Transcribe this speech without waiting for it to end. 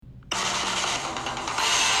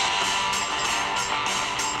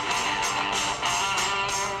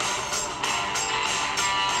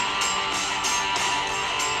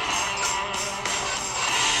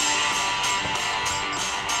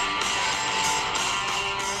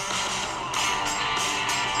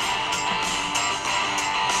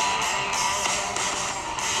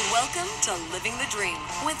Living the Dream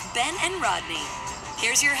with Ben and Rodney.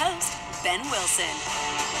 Here's your host, Ben Wilson.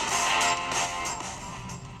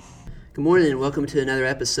 Good morning and welcome to another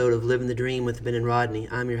episode of Living the Dream with Ben and Rodney.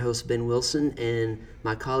 I'm your host, Ben Wilson, and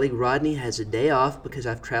my colleague Rodney has a day off because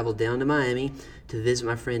I've traveled down to Miami to visit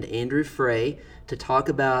my friend Andrew Frey to talk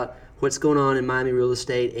about what's going on in Miami real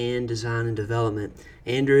estate and design and development.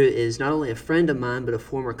 Andrew is not only a friend of mine, but a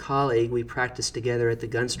former colleague. We practiced together at the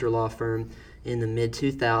Gunster Law Firm in the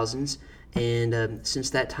mid-2000s, and since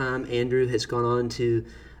that time, Andrew has gone on to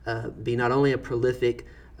be not only a prolific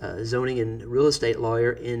zoning and real estate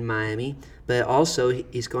lawyer in Miami, but also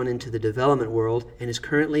he's gone into the development world and is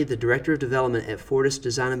currently the Director of Development at Fortis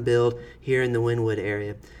Design and Build here in the Wynwood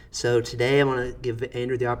area. So today I want to give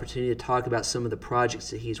Andrew the opportunity to talk about some of the projects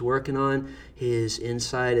that he's working on, his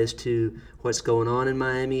insight as to what's going on in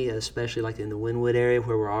Miami, especially like in the Wynwood area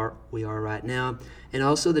where we are right now, and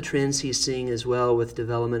also the trends he's seeing as well with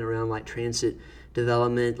development around like transit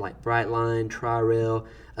development like Brightline, Tri-Rail,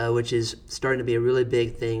 which is starting to be a really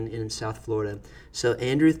big thing in South Florida. So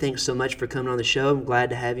Andrew, thanks so much for coming on the show. I'm glad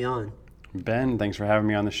to have you on. Ben, thanks for having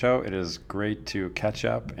me on the show. It is great to catch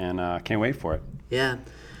up and can't wait for it. Yeah.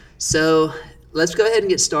 So let's go ahead and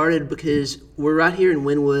get started because we're right here in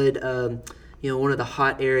Wynwood, one of the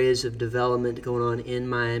hot areas of development going on in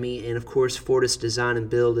Miami. And of course, Fortis Design and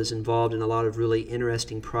Build is involved in a lot of really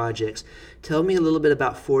interesting projects. Tell me a little bit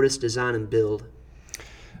about Fortis Design and Build.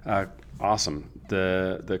 Awesome.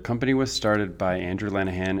 The company was started by Andrew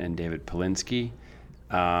Lanahan and David Polinsky.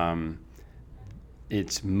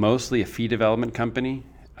 It's mostly a fee development company,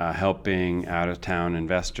 helping out-of-town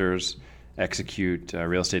investors execute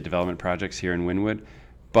real estate development projects here in Wynwood.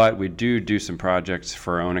 But we do some projects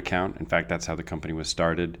for our own account. In fact, that's how the company was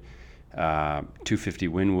started. 250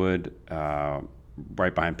 Wynwood,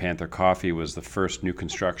 right behind Panther Coffee, was the first new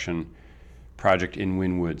construction project in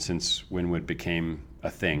Wynwood since Wynwood became a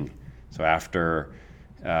thing. So after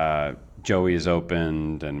Joey's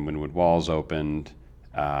opened and Wynwood Walls opened,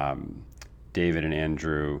 David and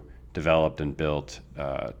Andrew developed and built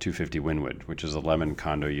 250 Wynwood, which is 11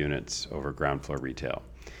 condo units over ground floor retail.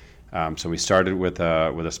 So we started with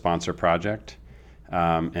a sponsor project,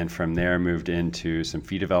 and from there moved into some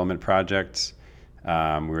fee development projects. We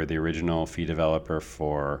were the original fee developer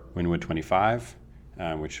for Wynwood 25,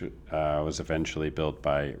 which was eventually built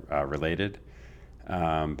by Related.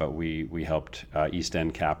 But we helped East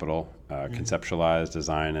End Capital conceptualize,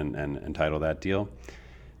 design, and entitle that deal.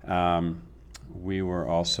 We were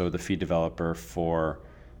also the fee developer for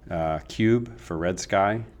Cube for Red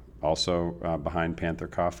Sky, also behind Panther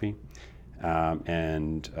Coffee,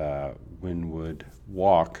 and Wynwood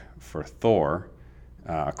Walk for Thor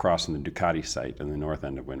across on the Ducati site in the north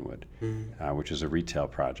end of Wynwood, which is a retail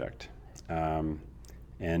project. And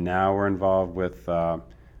now we're involved with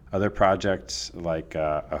other projects like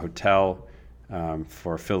a hotel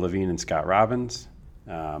for Phil Levine and Scott Robbins,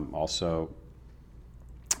 also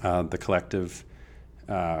the Collective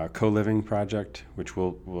co-living project, which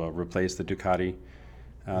will replace the Ducati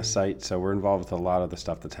site. So we're involved with a lot of the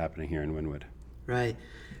stuff that's happening here in Wynwood. Right.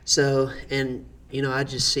 So, and I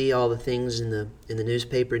just see all the things in the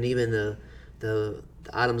newspaper and even the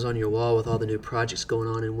items on your wall with all the new projects going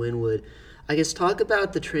on in Wynwood. I guess talk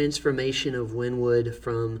about the transformation of Wynwood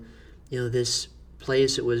from, this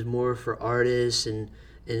place that was more for artists and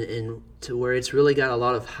to where it's really got a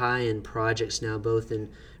lot of high-end projects now, both in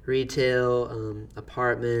retail,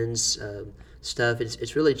 apartments, stuff.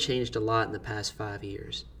 It's really changed a lot in the past 5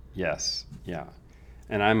 years. Yes, yeah.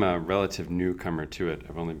 And I'm a relative newcomer to it.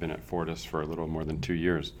 I've only been at Fortis for a little more than 2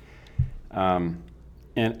 years.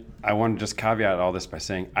 And I want to just caveat all this by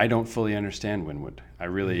saying I don't fully understand Wynwood. I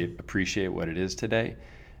really appreciate what it is today.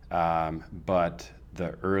 But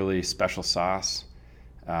the early special sauce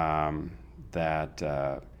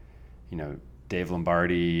that Dave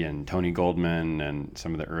Lombardi and Tony Goldman and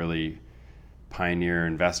some of the early pioneer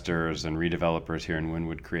investors and redevelopers here in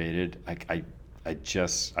Wynwood created, I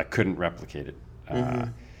couldn't replicate it.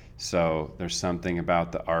 So there's something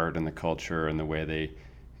about the art and the culture and the way they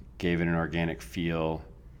gave it an organic feel,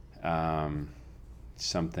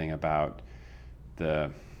 something about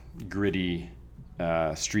the gritty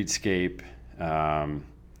streetscape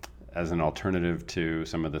as an alternative to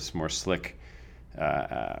some of this more slick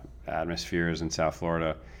atmospheres in South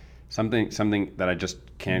Florida. Something that I just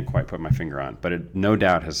can't quite put my finger on, but it no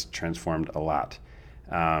doubt has transformed a lot.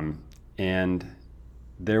 And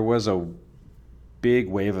there was a big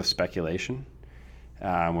wave of speculation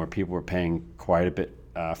where people were paying quite a bit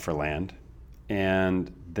for land.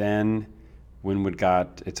 And then Wynwood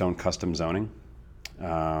got its own custom zoning,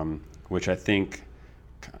 which I think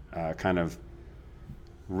kind of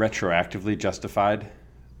retroactively justified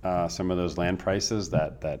some of those land prices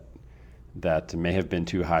that may have been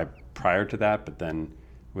too high prior to that, but then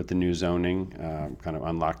with the new zoning kind of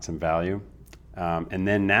unlocked some value. And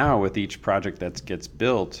then now with each project that gets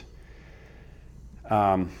built,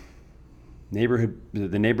 the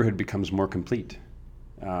neighborhood becomes more complete.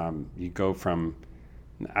 You go from,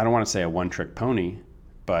 I don't want to say a one-trick pony,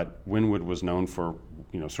 but Wynwood was known for,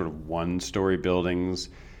 sort of one-story buildings,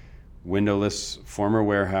 windowless former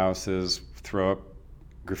warehouses, throw up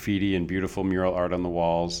graffiti and beautiful mural art on the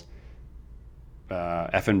walls,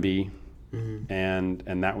 F&B, and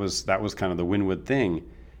that was kind of the Wynwood thing.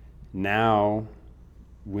 Now,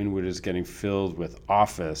 Wynwood is getting filled with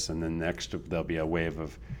office, and then next there'll be a wave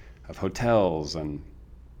of hotels and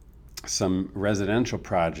some residential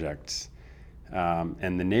projects,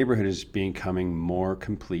 and the neighborhood is becoming more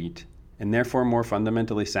complete and therefore more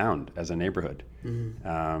fundamentally sound as a neighborhood.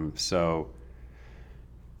 So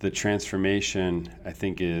the transformation, I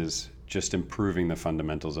think, is just improving the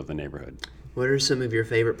fundamentals of the neighborhood. What are some of your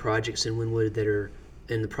favorite projects in Wynwood that are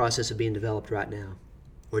in the process of being developed right now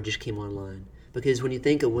or just came online? Because when you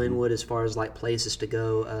think of Wynwood as far as like places to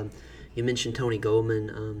go, you mentioned Tony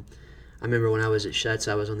Goldman. I remember when I was at Schutz,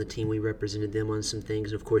 I was on the team. We represented them on some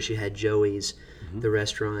things. And of course, you had Joey's, the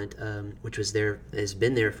restaurant, which has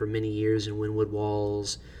been there for many years in Wynwood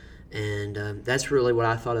Walls. And that's really what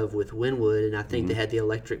I thought of with Wynwood. And I think they had the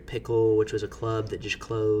Electric Pickle, which was a club that just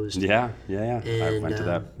closed. Yeah. And, I went to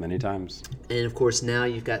that many times. And of course, now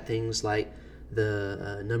you've got things like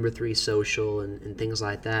the Number 3 Social and things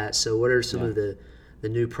like that. So what are some of the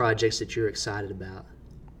new projects that you're excited about?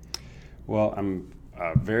 Well, I'm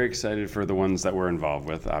very excited for the ones that we're involved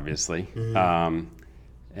with, obviously. And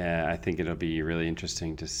I think it'll be really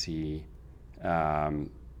interesting to see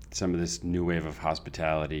some of this new wave of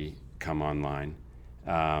hospitality come online.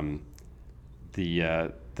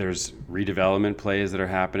 There's redevelopment plays that are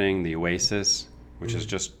happening. The Oasis, which is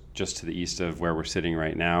just to the east of where we're sitting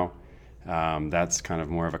right now. That's kind of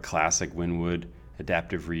more of a classic Wynwood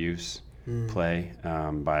adaptive reuse play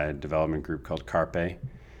by a development group called Carpe.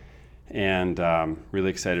 And really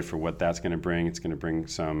excited for what that's going to bring. It's going to bring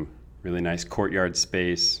some really nice courtyard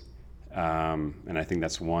space. And I think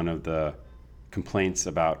that's one of the complaints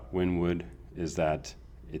about Wynwood is that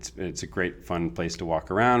it's a great fun place to walk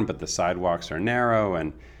around, but the sidewalks are narrow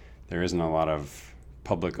and there isn't a lot of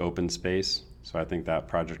public open space. So I think that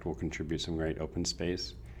project will contribute some great open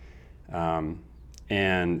space.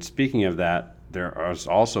 And speaking of that, there are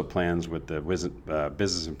also plans with the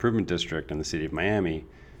Business Improvement District in the city of Miami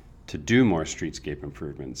to do more streetscape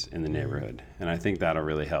improvements in the neighborhood. And I think that'll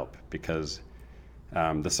really help because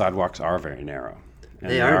the sidewalks are very narrow. And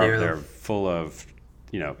they are narrow. They're full of,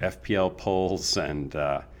 FPL poles and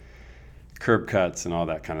curb cuts and all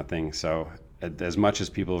that kind of thing. So as much as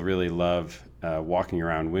people really love walking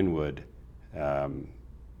around Wynwood,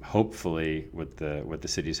 hopefully with the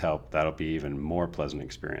city's help, that'll be even more pleasant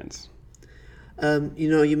experience.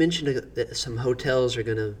 You mentioned that some hotels are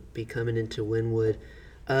going to be coming into Wynwood.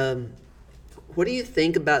 What do you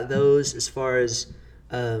think about those as far as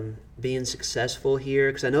being successful here?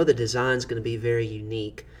 Because I know the design's going to be very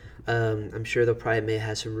unique. I'm sure they'll may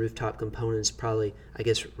have some rooftop components, probably, I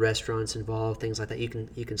guess, restaurants involved, things like that. You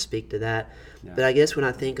can speak to that. Yeah. But I guess when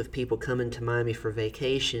I think of people coming to Miami for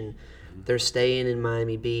vacation, they're staying in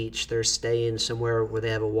Miami Beach. They're staying somewhere where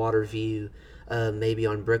they have a water view, maybe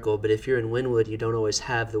on Brickell. But if you're in Wynwood, you don't always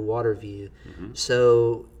have the water view.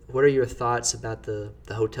 So what are your thoughts about the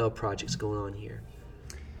hotel projects going on here?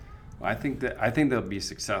 Well, I think they'll be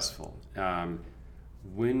successful.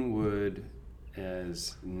 Wynwood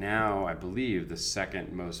is now, I believe, the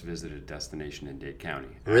second most visited destination in Dade County.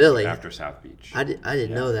 Really? After South Beach. I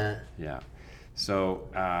didn't know that. Yeah. So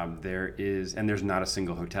there's not a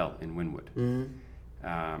single hotel in Wynwood.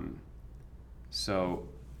 So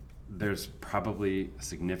there's probably a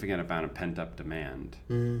significant amount of pent-up demand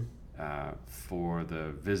for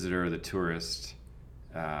the visitor, the tourist,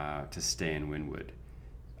 to stay in Wynwood.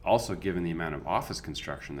 Also, given the amount of office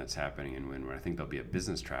construction that's happening in Wynwood, I think there'll be a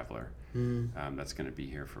business traveler that's going to be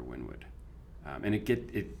here for Wynwood. And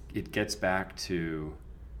it gets back to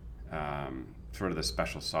sort of the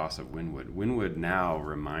special sauce of Wynwood. Wynwood now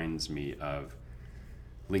reminds me of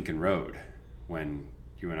Lincoln Road when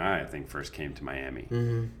you and I think, first came to Miami,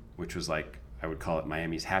 which was like, I would call it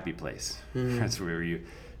Miami's happy place. That's where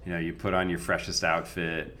you put on your freshest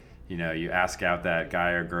outfit, you ask out that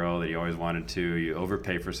guy or girl that you always wanted to, you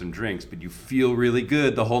overpay for some drinks, but you feel really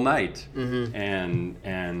good the whole night. And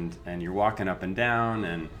you're walking up and down,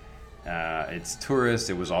 and it's tourists.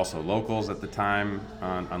 It was also locals at the time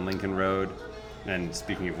on Lincoln Road. And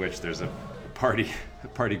speaking of which, there's a party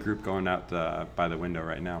party group going out by the window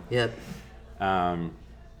right now. Yep.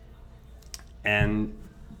 And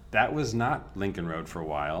that was not Lincoln Road for a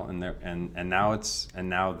while, and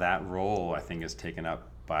now that role, I think, is taken up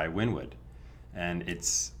by Wynwood, and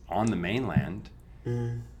it's on the mainland,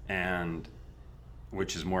 and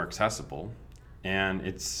which is more accessible, and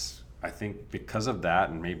it's, I think, because of that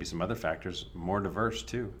and maybe some other factors, more diverse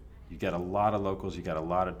too. You get a lot of locals, you get a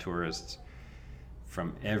lot of tourists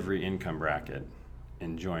from every income bracket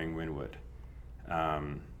enjoying Wynwood.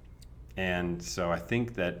 And so I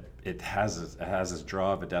think that it has this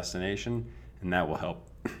draw of a destination, and that will help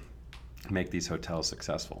make these hotels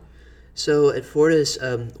successful. So at Fortis,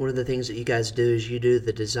 one of the things that you guys do is you do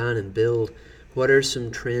the design and build. What are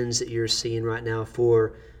some trends that you're seeing right now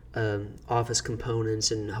for office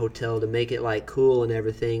components and hotel to make it like cool and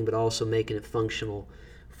everything, but also making it functional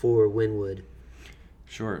for Wynwood?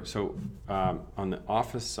 Sure. So on the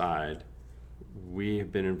office side, we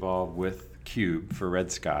have been involved with Cube for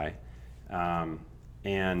Red Sky, but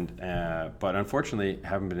unfortunately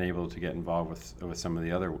haven't been able to get involved with some of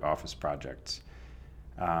the other office projects.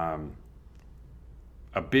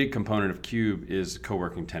 A big component of Cube is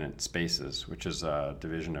co-working tenant spaces, which is a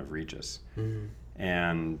division of Regus. Mm-hmm.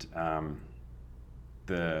 And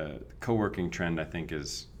the co-working trend, I think,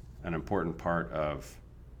 is an important part of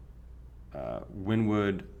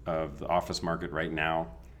Wynwood, of the office market right now.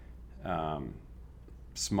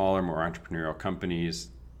 Smaller, more entrepreneurial companies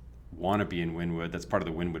want to be in Wynwood. That's part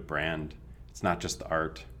of the Wynwood brand. It's not just the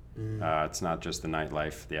art. It's not just the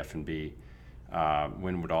nightlife, the F&B.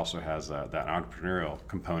 Wynwood also has that entrepreneurial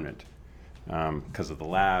component because of the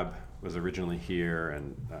lab was originally here,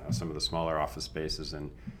 and some of the smaller office spaces in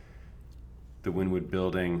the Wynwood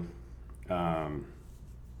building.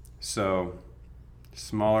 So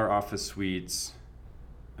smaller office suites,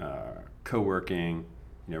 co-working,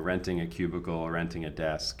 renting a cubicle, renting a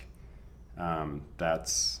desk.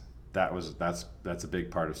 That's a big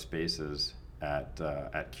part of spaces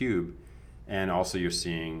at Cube. And also you're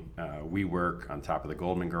seeing WeWork on top of the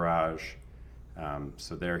Goldman Garage.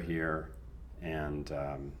 So they're here. And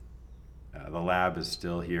the lab is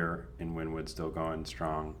still here in Wynwood, still going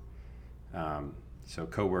strong. So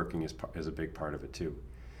co-working is a big part of it too.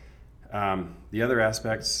 The other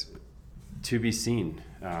aspects to be seen.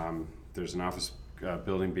 There's an office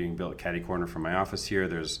building being built catty corner from my office here.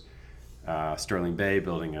 There's Sterling Bay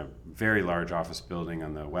building a very large office building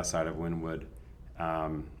on the west side of Wynwood.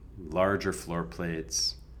 Larger floor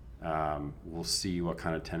plates. We'll see what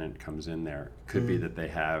kind of tenant comes in there. Could be that they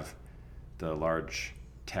have the large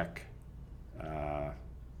tech,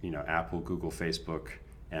 Apple, Google, Facebook,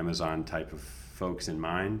 Amazon type of folks in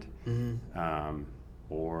mind,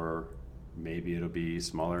 or maybe it'll be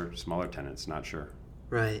smaller tenants. Not sure.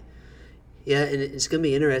 Right. Yeah, and it's going to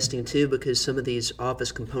be interesting too, because some of these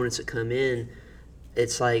office components that come in,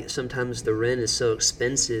 it's like sometimes the rent is so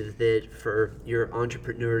expensive that for your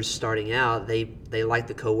entrepreneurs starting out, they like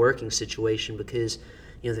the co-working situation because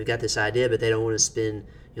they've got this idea, but they don't want to spend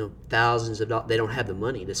thousands of dollars. They don't have the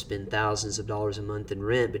money to spend thousands of dollars a month in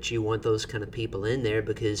rent. But you want those kind of people in there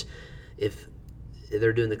because if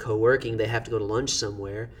they're doing the co-working, they have to go to lunch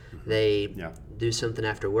somewhere. They do something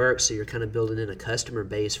after work, so you're kind of building in a customer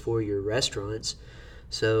base for your restaurants.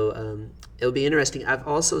 So it'll be interesting. I've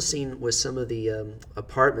also seen with some of the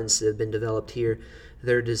apartments that have been developed here,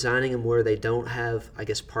 they're designing them where they don't have, I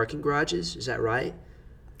guess, parking garages. Is that right?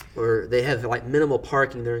 Or they have like minimal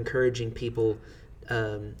parking. They're encouraging people.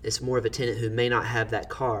 It's more of a tenant who may not have that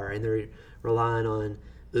car, and they're relying on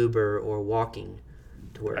Uber or walking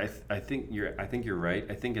to work. I think you're right.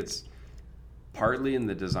 I think it's partly in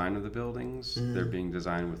the design of the buildings. They're being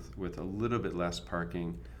designed with a little bit less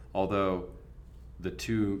parking, although the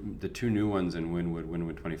two new ones in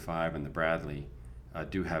Wynwood 25 and the Bradley,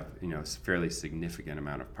 do have fairly significant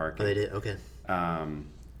amount of parking. Oh, they did? Okay.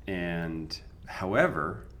 And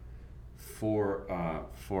however,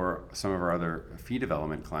 for some of our other fee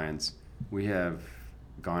development clients, we have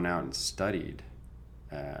gone out and studied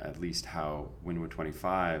at least how Wynwood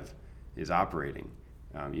 25 is operating,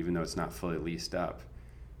 even though it's not fully leased up.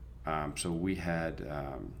 So we had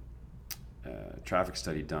a traffic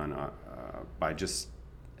study done by just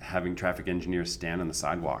having traffic engineers stand on the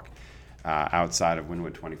sidewalk outside of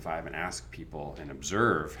Wynwood 25 and ask people and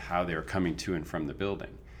observe how they're coming to and from the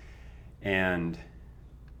building. And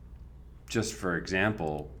just for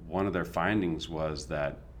example, one of their findings was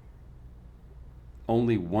that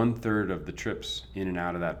only 1/3 of the trips in and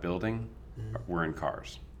out of that building were in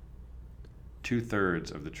cars.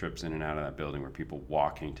 2/3 of the trips in and out of that building were people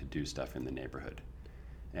walking to do stuff in the neighborhood.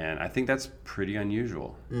 And I think that's pretty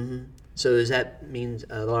unusual. So does that mean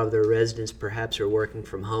a lot of their residents perhaps are working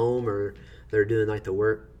from home, or they're doing like the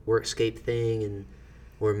workscape thing, and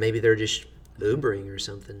or maybe they're just Ubering or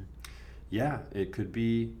something? Yeah, it could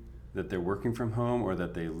be that they're working from home, or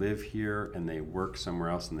that they live here and they work somewhere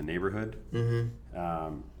else in the neighborhood,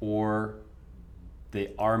 or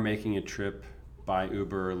they are making a trip by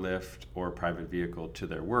Uber or Lyft or private vehicle to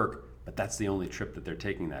their work, but that's the only trip that they're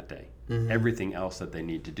taking that day. Everything else that they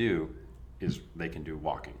need to do is they can do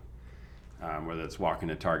walking, whether it's walking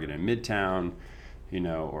to Target in Midtown,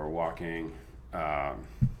 or walking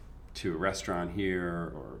to a restaurant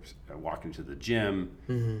here, or walking to the gym.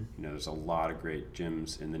 There's a lot of great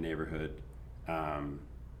gyms in the neighborhood.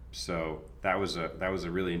 So that was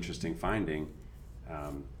a really interesting finding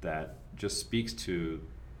that just speaks to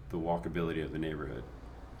the walkability of the neighborhood.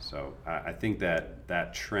 So I think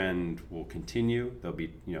that trend will continue. There'll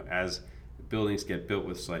be, as buildings get built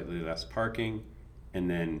with slightly less parking, and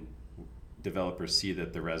then developers see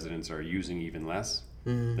that the residents are using even less,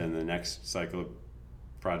 then the next cycle of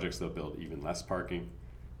projects they'll build even less parking,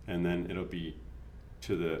 and then it'll be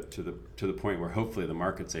to the point where hopefully the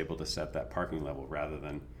market's able to set that parking level rather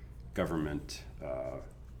than government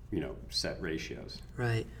set ratios.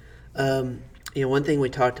 Right. One thing we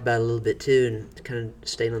talked about a little bit too, and kind of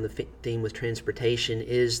staying on the theme with transportation,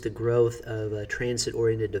 is the growth of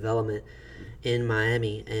transit-oriented development in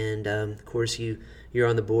Miami. And of course, you're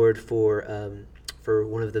on the board for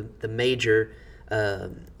one of the major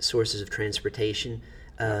sources of transportation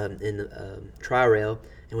in the Tri-Rail,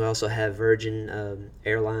 and we also have Virgin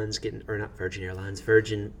Airlines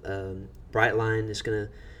Virgin Brightline is going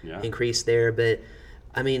to increase there, but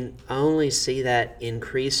I only see that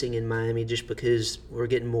increasing in Miami just because we're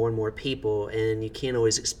getting more and more people, and you can't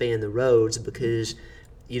always expand the roads because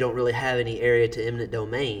you don't really have any area to eminent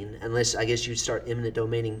domain, unless I guess you start eminent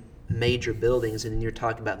domaining major buildings, and then you're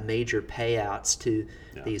talking about major payouts to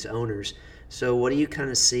these owners. So what do you kind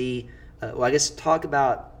of see? I guess talk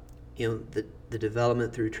about the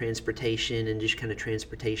development through transportation and just kind of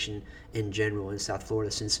transportation in general in South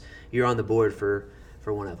Florida, since you're on the board for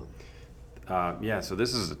one of them. So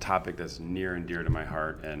this is a topic that's near and dear to my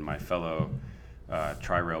heart, and my fellow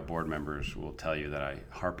Tri-Rail board members will tell you that I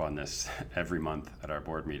harp on this every month at our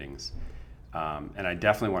board meetings. And I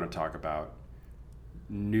definitely want to talk about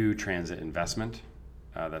new transit investment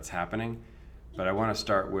that's happening, but I want to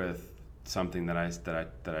start with something that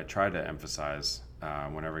I try to emphasize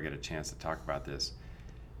whenever I get a chance to talk about this.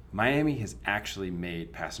 Miami has actually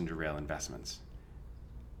made passenger rail investments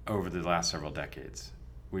over the last several decades.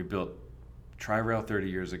 We built Tri-Rail 30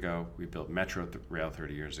 years ago. We built Metro Rail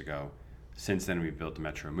 30 years ago. Since then, we built the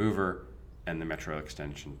Metro Mover and the Metro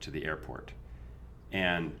extension to the airport.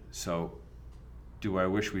 And so, do I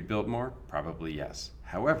wish we'd built more? Probably yes.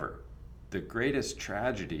 However, the greatest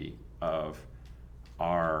tragedy of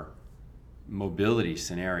our mobility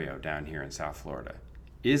scenario down here in South Florida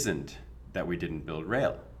isn't that we didn't build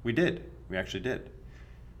rail. We did. We actually did.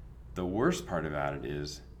 The worst part about it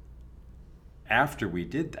is, after we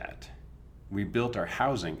did that, we built our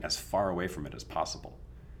housing as far away from it as possible.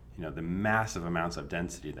 The massive amounts of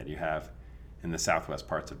density that you have in the southwest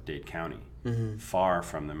parts of Dade County, far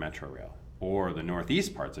from the Metro Rail, or the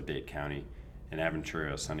northeast parts of Dade County in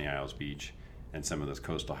Aventura, Sunny Isles Beach, and some of those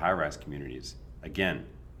coastal high-rise communities. Again,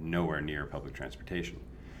 nowhere near public transportation.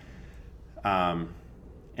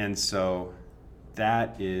 And so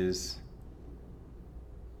that is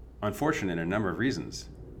unfortunate in a number of reasons.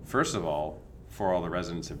 First of all, for all the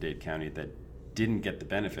residents of Dade County that didn't get the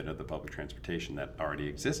benefit of the public transportation that already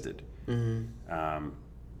existed,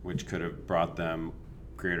 which could have brought them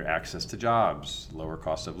greater access to jobs, lower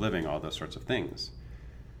cost of living, all those sorts of things.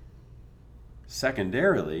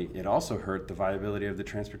 Secondarily, it also hurt the viability of the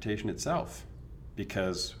transportation itself,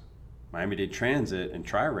 because Miami-Dade Transit and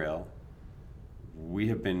Tri-Rail, we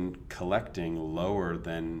have been collecting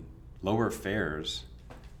lower fares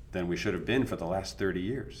than we should have been for the last 30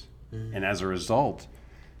 years. And as a result,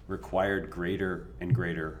 required greater and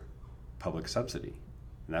greater public subsidy.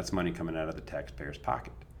 And that's money coming out of the taxpayer's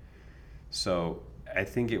pocket. So I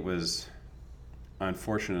think it was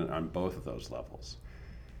unfortunate on both of those levels.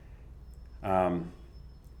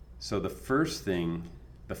 So the first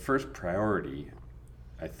priority,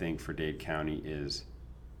 I think, for Dade County is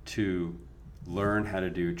to learn how to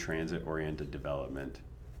do transit-oriented development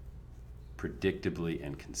predictably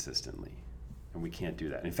and consistently. And we can't do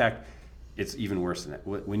that. In fact, it's even worse than that.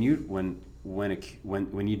 When you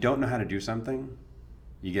don't know how to do something,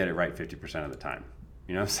 you get it right 50% of the time.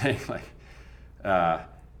 You know what I'm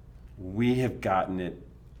saying? We have gotten it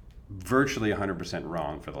virtually 100%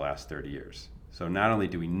 wrong for the last 30 years. So not only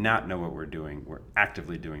do we not know what we're doing, we're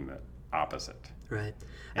actively doing the opposite. Right.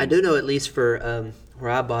 I do know, at least for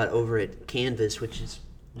where I bought over at Canvas, which is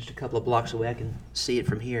just a couple of blocks away. I can see it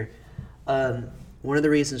from here. One of the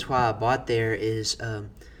reasons why I bought there is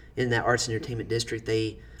in that arts and entertainment district,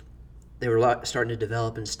 they were starting to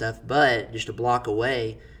develop and stuff, but just a block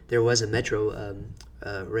away, there was a metro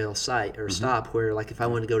rail site or stop where, like, if I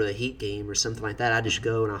wanted to go to a Heat game or something like that, I just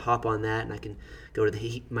go and I hop on that and I can go to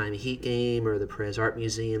the Miami Heat game or the Perez Art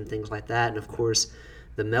Museum, things like that. And of course,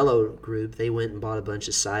 the Mello Group, they went and bought a bunch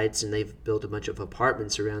of sites and they've built a bunch of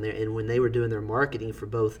apartments around there. And when they were doing their marketing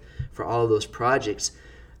for all of those projects,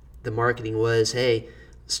 the marketing was, hey,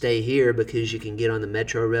 stay here because you can get on the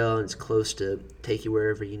metro rail and it's close to take you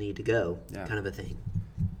wherever you need to go, kind of a thing.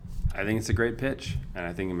 I think it's a great pitch, and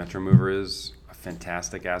I think a Metro Mover is a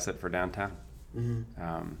fantastic asset for downtown.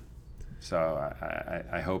 So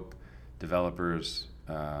I hope developers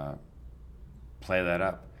play that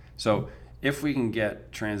up. So if we can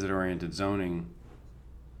get transit-oriented zoning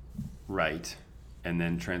right, and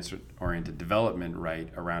then transit-oriented development right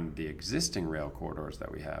around the existing rail corridors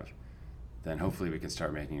that we have, then hopefully we can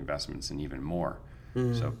start making investments in even more.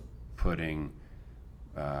 So putting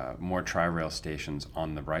more tri-rail stations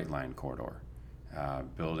on the Brightline corridor,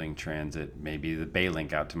 building transit, maybe the Bay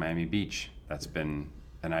Link out to Miami Beach. That's been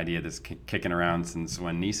an idea that's kicking around since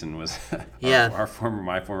when Neeson was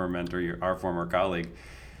my former mentor, our former colleague,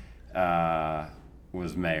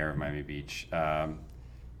 was mayor of Miami Beach.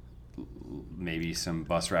 Maybe some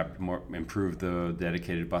bus improve the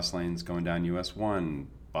dedicated bus lanes going down US 1,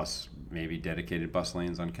 maybe dedicated bus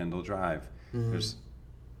lanes on Kendall Drive.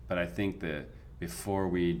 But I think that before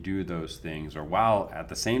we do those things, or while at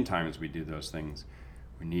the same time as we do those things,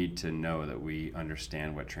 we need to know that we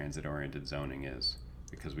understand what transit-oriented zoning is,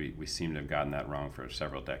 because we seem to have gotten that wrong for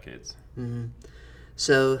several decades.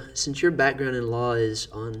 So, since your background in law is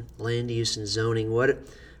on land use and zoning, what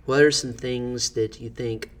are some things that you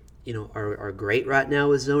think are great right now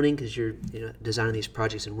with zoning, because you're designing these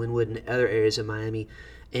projects in Wynwood and other areas of Miami?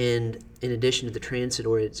 And in addition to the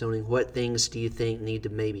transit-oriented zoning, what things do you think need to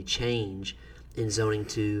maybe change in zoning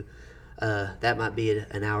to, that might be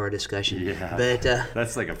an hour discussion. Yeah, but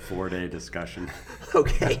that's like a 4-day discussion.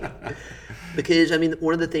 Okay. Because,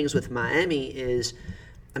 one of the things with Miami is,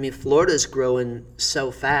 Florida's growing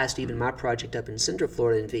so fast. Even my project up in Central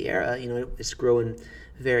Florida in Vieira, it's growing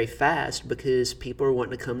very fast because people are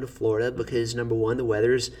wanting to come to Florida because, number one, the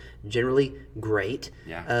weather's generally great.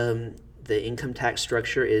 Yeah. The income tax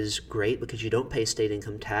structure is great because you don't pay state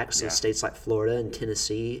income tax. So states like Florida and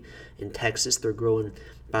Tennessee and Texas, they're growing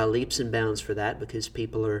by leaps and bounds for that because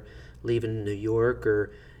people are leaving New York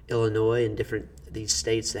or Illinois and these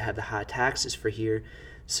states that have the high taxes for here.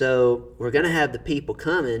 So we're going to have the people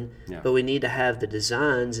coming, but we need to have the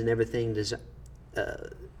designs and everything to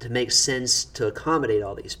make sense to accommodate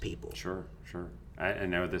all these people. Sure. I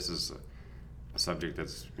know this is a subject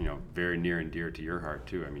that's very near and dear to your heart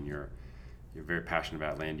too. You're very passionate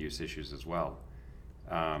about land use issues as well,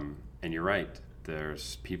 and you're right.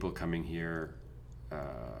 There's people coming here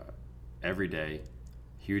every day,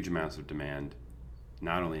 huge amounts of demand,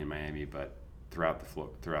 not only in Miami but throughout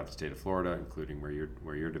the state of Florida, including where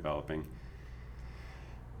you're developing.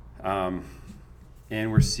 And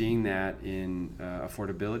we're seeing that in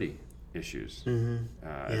affordability issues,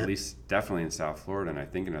 at least definitely in South Florida, and I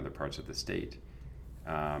think in other parts of the state.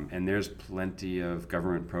 And there's plenty of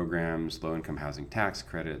government programs, low-income housing tax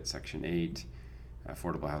credit, Section 8,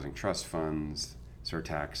 affordable housing trust funds,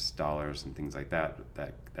 surtax dollars, and things like that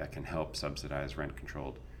can help subsidize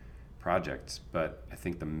rent-controlled projects. But I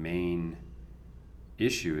think the main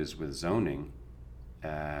issue is with zoning.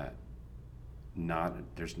 There's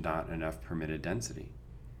not enough permitted density.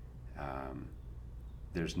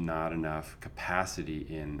 There's not enough capacity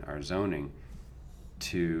in our zoning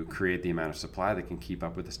to create the amount of supply that can keep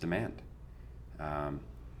up with this demand.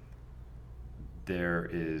 There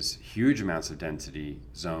is huge amounts of density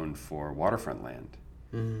zoned for waterfront land,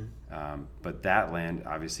 but that land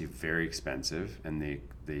obviously very expensive, and the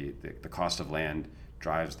cost of land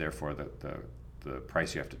drives therefore the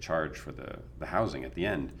price you have to charge for the housing at the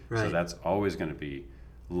end. Right. So that's always going to be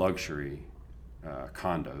luxury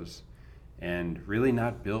condos, and really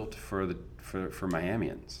not built for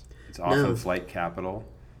Miamians. It's often flight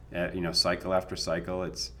capital, cycle after cycle.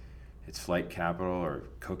 It's flight capital or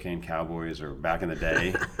cocaine cowboys or back in the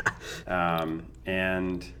day,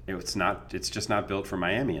 and it's just not built for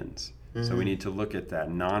Miamians. So we need to look at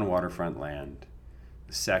that non-waterfront land,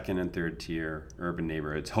 the second and third tier urban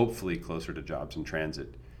neighborhoods, hopefully closer to jobs and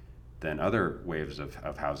transit than other waves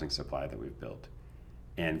of housing supply that we've built,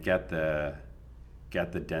 and get the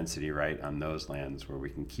get the density right on those lands where we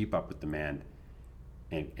can keep up with demand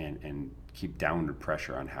and keep downward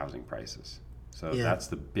pressure on housing prices. So that's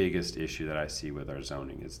the biggest issue that I see with our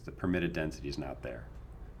zoning, is the permitted density is not there.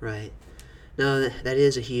 Right. No, that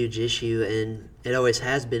is a huge issue, and it always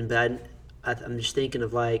has been. But I'm just thinking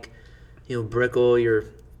of, like, Brickell, you're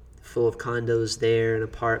full of condos there and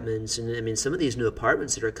apartments. And I mean, some of these new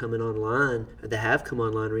apartments that are coming online, or that have come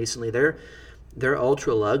online recently, they're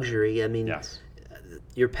ultra luxury. I mean, yes.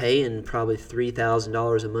 You're paying probably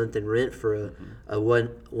 $3,000 a month in rent for a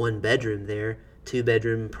one bedroom there.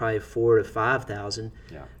 2-bedroom, probably $4,000 to $5,000.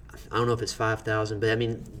 Yeah. I don't know if it's $5,000, but I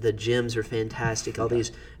mean, the gyms are fantastic, all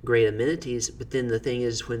these great amenities. But then the thing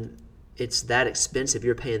is, when it's that expensive,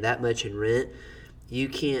 you're paying that much in rent, you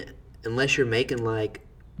can't, unless you're making like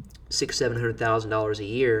 $600,000-$700,000 a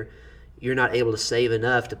year, you're not able to save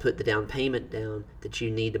enough to put the down payment down that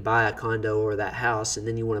you need to buy a condo or that house. And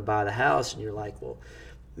then you want to buy the house, and you're like, well,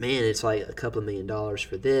 man, it's like a couple of $1 million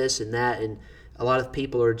for this and that. And a lot of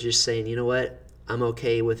people are just saying, you know what, I'm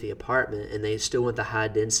okay with the apartment, and they still want the high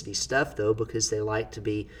density stuff though, because they like to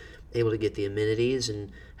be able to get the amenities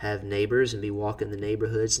and have neighbors and be walking the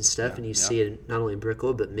neighborhoods and stuff. And you see it not only in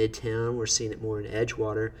Brickell but Midtown. We're seeing it more in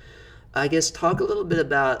Edgewater. I guess talk a little bit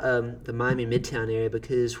about the Miami Midtown area,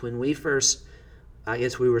 because when we first, I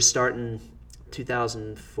guess we were starting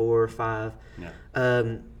 2004 or 5.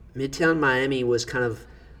 Midtown Miami was kind of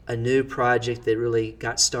a new project that really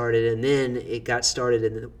got started, and then it got started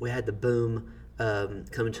and we had the boom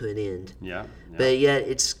coming to an end. But yet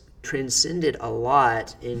it's transcended a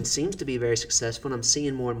lot and seems to be very successful, and I'm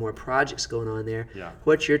seeing more and more projects going on there.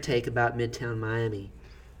 What's your take about Midtown Miami?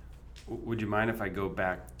 Would you mind if I go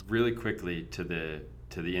back really quickly to the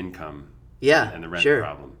income and the rent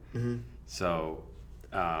problem? Mm-hmm. So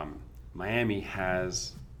Miami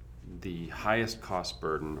has the highest cost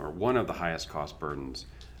burden, or one of the highest cost burdens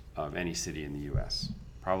of any city in the U.S.,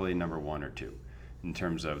 probably number 1 or 2, in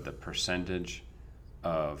terms of the percentage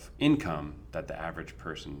of income that the average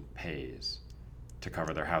person pays to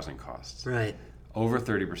cover their housing costs. Right. Over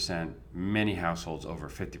 30%, many households over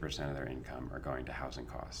 50% of their income are going to housing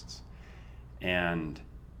costs. And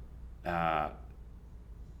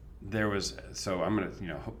there was, so I'm going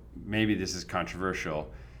to, maybe this is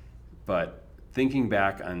controversial, but thinking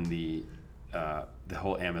back on the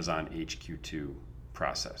whole Amazon HQ2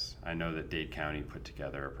 process, I know that Dade County put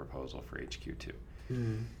together a proposal for HQ2.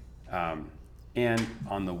 Mm-hmm. And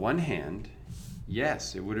on the one hand,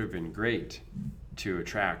 yes, it would have been great to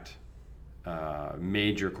attract a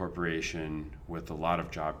major corporation with a lot of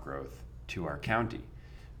job growth to our county.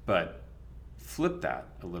 But flip that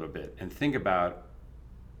a little bit and think about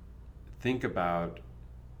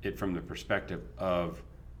it from the perspective of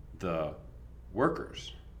the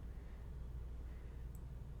workers.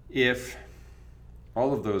 If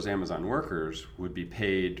all of those Amazon workers would be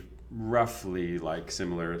paid roughly like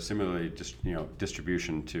similarly just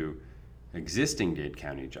distribution to existing Dade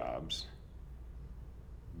County jobs,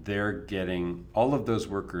 they're getting all of those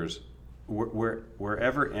workers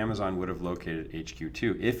wherever Amazon would have located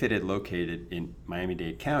HQ2. If it had located in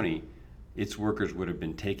Miami-Dade County, its workers would have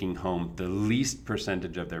been taking home the least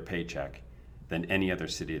percentage of their paycheck than any other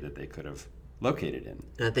city that they could have located in.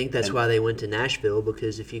 And I think that's why they went to Nashville,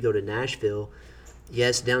 because if you go to Nashville,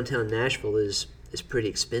 yes, downtown Nashville is pretty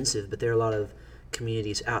expensive, but there are a lot of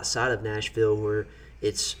communities outside of Nashville where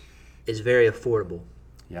it's very affordable.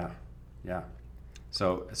 Yeah.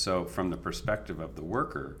 So from the perspective of the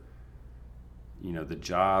worker, the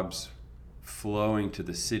jobs flowing to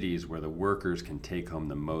the cities where the workers can take home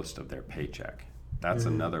the most of their paycheck. That's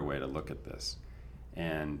another way to look at this.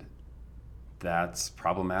 And that's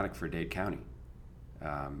problematic for Dade County.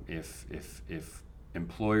 If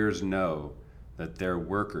employers know that their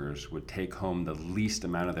workers would take home the least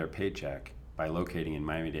amount of their paycheck by locating in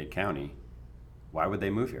Miami-Dade County, why would they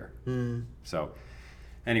move here? So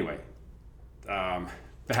anyway,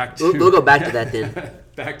 back to... We'll go back to that then.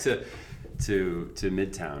 Back to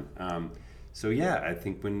Midtown. So yeah, I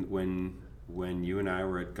think when you and I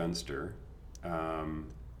were at Gunster,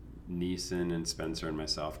 Neeson and Spencer and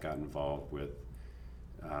myself got involved with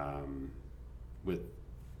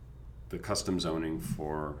the custom zoning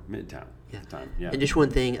for Midtown at the time. Yeah. And just one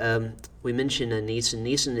thing, we mentioned Neeson.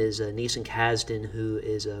 Neeson is Neeson Kasdan, who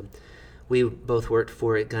is we both worked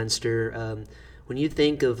for at Gunster. When you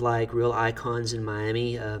think of like real icons in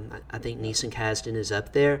Miami, I think Neeson Kasdan is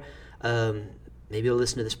up there. Maybe you'll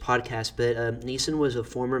listen to this podcast, but Neeson was a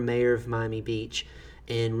former mayor of Miami Beach,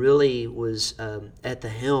 and really was at the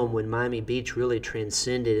helm when Miami Beach really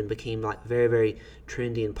transcended and became like very, very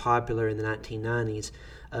trendy and popular in the 1990s.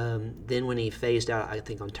 Then when he phased out, I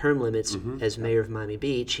think, on term limits as mayor of Miami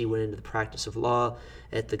Beach, he went into the practice of law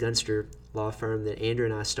at the Gunster law firm that Andrew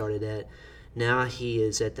and I started at. Now he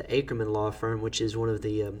is at the Ackerman law firm, which is one of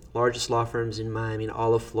the largest law firms in Miami and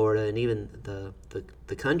all of Florida and even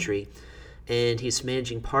the country. And he's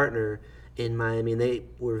managing partner in Miami, and they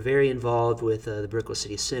were very involved with the Brickell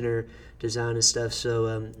City Center design and stuff.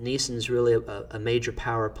 So Neeson's really a major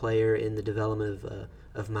power player in the development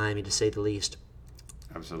of Miami, to say the least.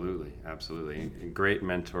 Absolutely. A great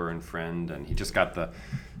mentor and friend, and he just got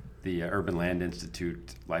the Urban Land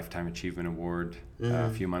Institute Lifetime Achievement Award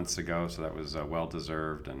a few months ago, so that was well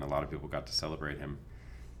deserved, and a lot of people got to celebrate him.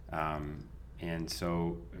 And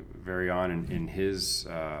so, very on in his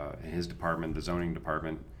department, the zoning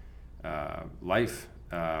department,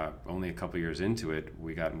 only a couple years into it,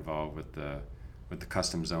 we got involved with the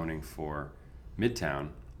custom zoning for Midtown.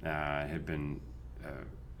 It had been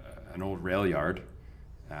an old rail yard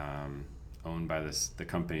owned by the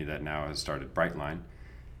company that now has started Brightline,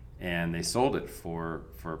 and they sold it for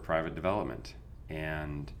private development.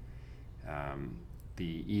 And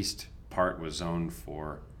the east part was zoned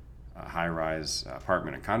for high-rise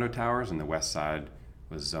apartment and condo towers, and the west side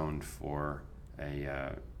was zoned for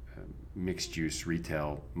a mixed-use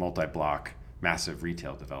retail, multi-block, massive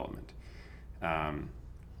retail development.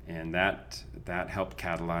 And that helped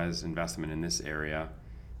catalyze investment in this area.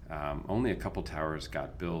 Only a couple towers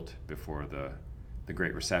got built before the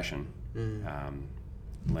Great Recession.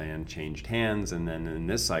 Land changed hands, and then in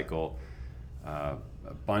this cycle, a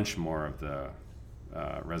bunch more of the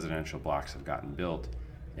residential blocks have gotten built.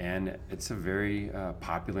 And it's a very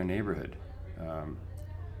popular neighborhood.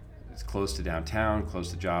 It's close to downtown,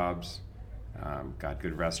 close to jobs, got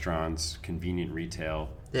good restaurants, convenient retail.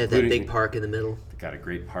 They have that big park in the middle. They've got a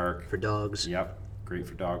great park. For dogs. Yep, great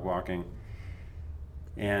for dog walking.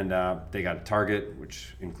 And they got a Target,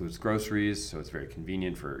 which includes groceries, so it's very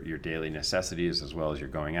convenient for your daily necessities as well as you're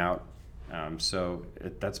going out. So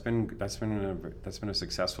that's been a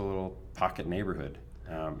successful little pocket neighborhood.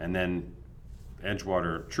 And then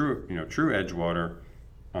Edgewater, true Edgewater,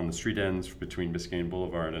 on the street ends between Biscayne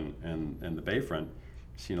Boulevard and the Bayfront,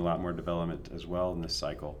 seen a lot more development as well in this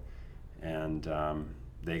cycle. And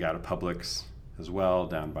they got a Publix as well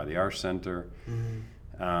down by the Arts Center.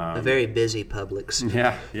 A very busy Publix.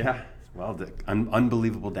 Yeah. Well,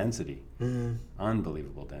 unbelievable density.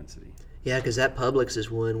 Unbelievable density. Yeah, because that Publix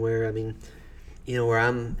is one where, where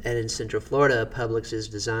I'm at in Central Florida, Publix is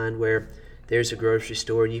designed where there's a grocery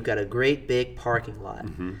store and you've got a great big parking lot.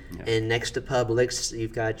 Yeah. And next to Publix,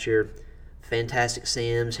 you've got your Fantastic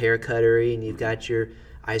Sam's hair cuttery, and you've got your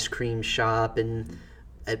ice cream shop and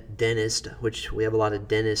a dentist, which we have a lot of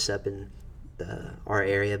dentists up in our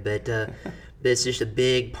area, but it's just a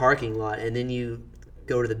big parking lot. And then you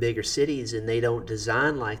go to the bigger cities and they don't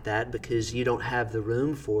design like that because you don't have the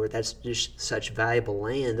room for it. That's just such valuable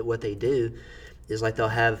land that what they do is like they'll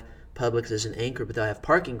have Publix as an anchor, but they'll have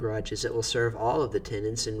parking garages that will serve all of the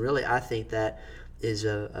tenants. And really, I think that is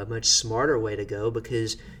a much smarter way to go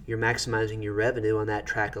because you're maximizing your revenue on that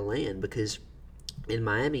tract of land. Because in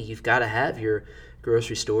Miami, you've got to have your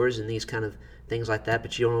grocery stores and these kind of things like that,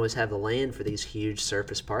 but you don't always have the land for these huge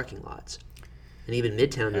surface parking lots. And even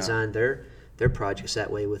Midtown designed their projects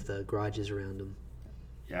that way with garages around them.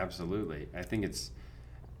 Yeah, absolutely. I think it's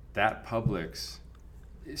that Publix.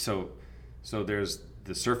 So there's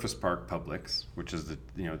the Surface Park Publix, which is the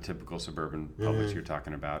typical suburban Publix you're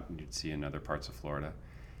talking about, and you'd see in other parts of Florida.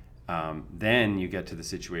 Then you get to the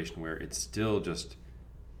situation where it's still just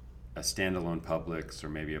a standalone Publix, or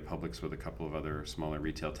maybe a Publix with a couple of other smaller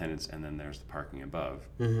retail tenants, and then there's the parking above.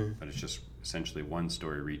 But it's just essentially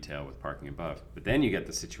one-story retail with parking above. But then you get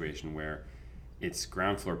the situation where it's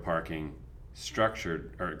ground floor parking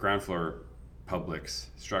structured, or ground floor Publix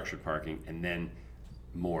structured parking, and then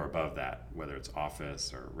more above that, whether it's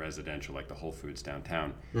office or residential, like the Whole Foods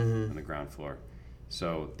downtown on the ground floor.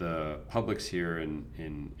 So the Publix here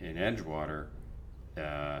in Edgewater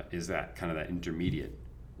is that kind of that intermediate,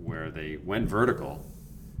 where they went vertical,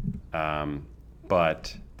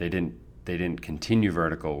 but they didn't continue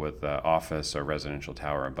vertical with office or residential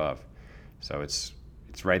tower above. So it's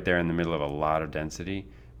right there in the middle of a lot of density,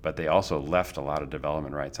 but they also left a lot of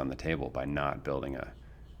development rights on the table by not building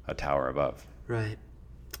a tower above. Right.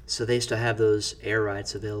 So they still have those air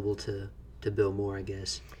rights available to build more, I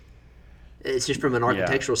guess. It's just from an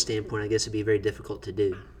architectural standpoint, I guess it'd be very difficult to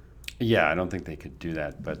do. Yeah, I don't think they could do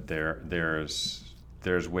that, but there's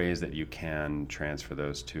ways that you can transfer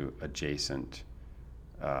those to adjacent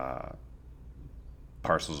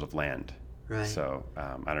parcels of land. Right. So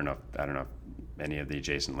I don't know if any of the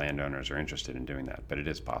adjacent landowners are interested in doing that, but it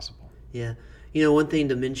is possible. Yeah. One thing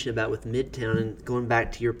to mention about with Midtown, and going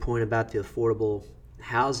back to your point about the affordable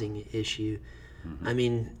housing issue, I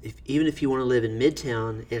mean, even if you want to live in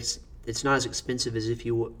Midtown, it's not as expensive as if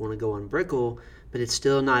you want to go on Brickell, but it's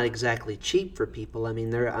still not exactly cheap for people. I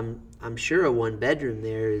mean, I'm sure a one bedroom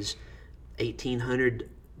there is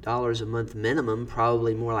 $1,800 a month minimum,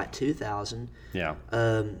 probably more like 2,000. Yeah.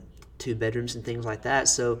 Two bedrooms and things like that.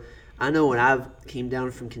 So I know when I came down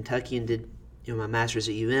from Kentucky and did my master's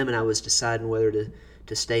at UM, and I was deciding whether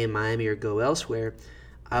to stay in Miami or go elsewhere,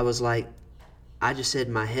 I was like, I just said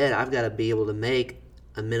in my head, I've got to be able to make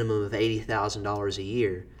a minimum of $80,000 a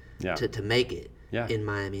year to make it in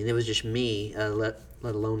Miami. And it was just me, let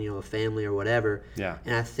alone a family or whatever. Yeah.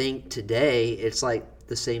 And I think today it's like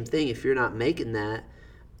the same thing. If you're not making that,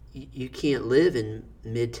 you can't live in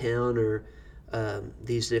Midtown or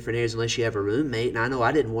these different areas unless you have a roommate. And I know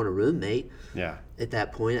I didn't want a roommate at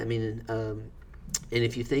that point. I mean, and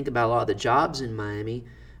if you think about a lot of the jobs in Miami,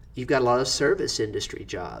 you've got a lot of service industry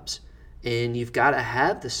jobs. And you've got to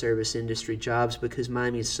have the service industry jobs because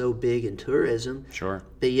Miami is so big in tourism. Sure.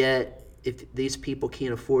 But yet, if these people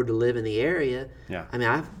can't afford to live in the area, I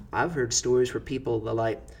mean, I've heard stories where people are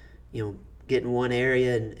like, get in one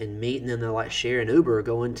area and meet, and then they'll like share an Uber or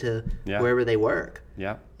going to wherever they work.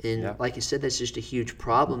 Yeah. And like you said, that's just a huge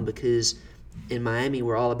problem because in Miami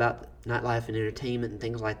we're all about nightlife and entertainment and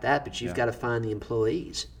things like that, but you've got to find the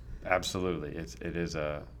employees. Absolutely. It's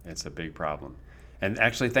a big problem. And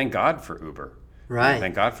actually thank God for Uber. Right.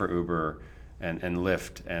 Thank God for Uber and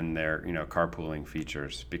Lyft and their carpooling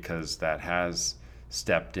features, because that has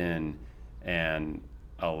stepped in and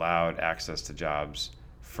allowed access to jobs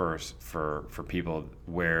for people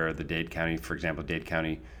where the Dade County, for example, Dade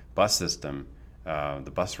County bus system,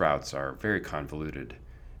 the bus routes are very convoluted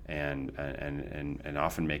and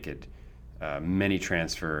often make it many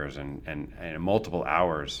transfers and multiple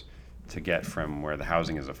hours to get from where the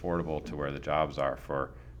housing is affordable to where the jobs are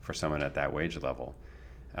for someone at that wage level.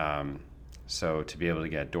 So to be able to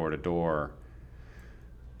get door to door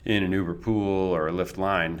in an Uber pool or a Lyft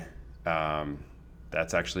line,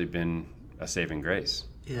 that's actually been a saving grace.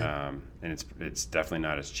 Yeah. And it's definitely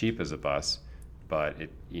not as cheap as a bus, but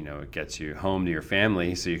it gets you home to your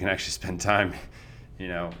family, so you can actually spend time,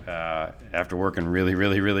 after working really,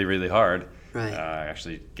 really, really, really hard,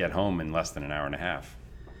 actually get home in less than an hour and a half.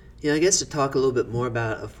 I guess to talk a little bit more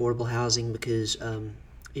about affordable housing, because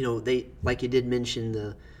they, like you did mention,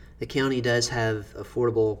 the county does have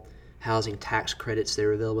affordable housing tax credits that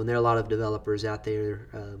are available, and there are a lot of developers out there,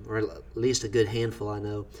 or at least a good handful I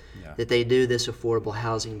know, that they do this affordable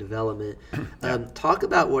housing development. Talk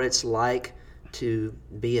about what it's like to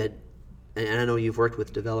be and I know you've worked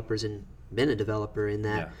with developers and been a developer in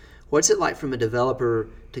that. What's it like from a developer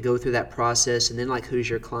to go through that process, and then like who's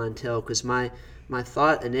your clientele? Because my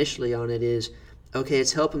thought initially on it is, okay,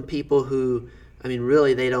 it's helping people who, I mean,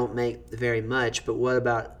 really they don't make very much, but what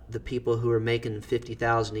about the people who are making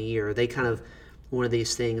 $50,000 a year? Are they kind of one of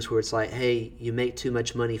these things where it's like, hey, you make too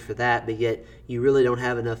much money for that, but yet you really don't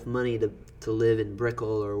have enough money to live in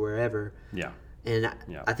Brickell or wherever? And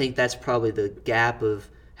I think that's probably the gap of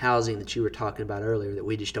housing that you were talking about earlier that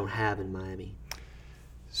we just don't have in Miami.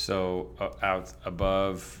 So out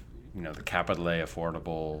above, the capital A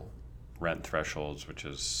affordable rent thresholds, which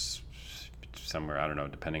is somewhere, I don't know,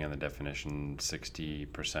 depending on the definition,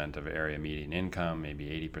 60% of area median income, maybe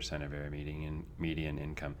 80% of area median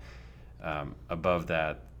income. Above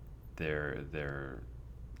that, there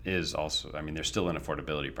is also, I mean, there's still an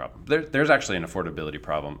affordability problem. There's actually an affordability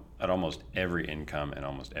problem at almost every income and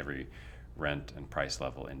almost every rent and price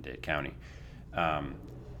level in Dade County.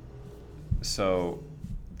 So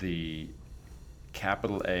the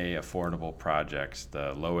capital A affordable projects,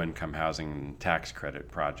 the low-income housing tax credit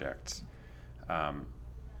projects, I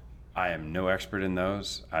am no expert in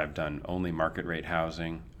those. I've done only market rate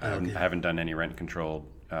housing. I haven't done any rent-controlled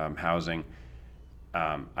housing.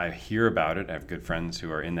 I hear about it. I have good friends who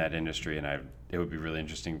are in that industry, and it would be really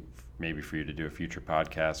interesting maybe for you to do a future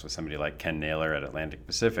podcast with somebody like Ken Naylor at Atlantic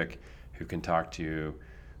Pacific, who can talk to you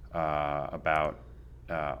about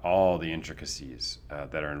all the intricacies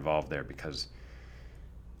that are involved there, because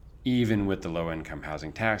even with the low-income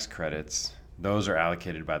housing tax credits, those are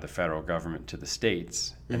allocated by the federal government to the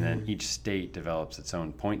states, and then each state develops its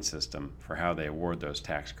own point system for how they award those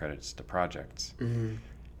tax credits to projects.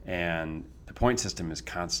 And the point system is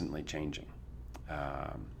constantly changing.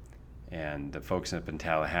 And the folks up in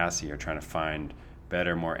Tallahassee are trying to find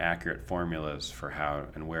better, more accurate formulas for how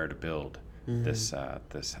and where to build this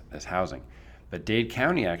housing. But Dade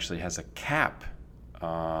County actually has a cap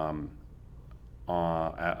of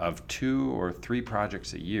 2 or 3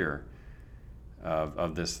 projects a year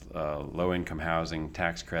of this low-income housing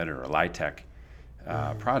tax credit or LIHTC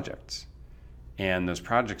projects. And those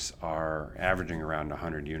projects are averaging around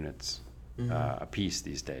 100 units a piece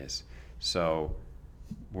these days. So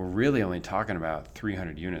we're really only talking about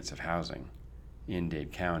 300 units of housing in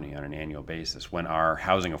Dade County on an annual basis, when our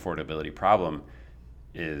housing affordability problem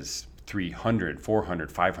is 300,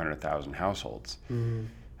 400, 500,000 households.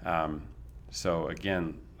 So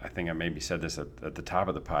again, I think I maybe said this at the top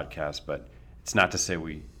of the podcast, but it's not to say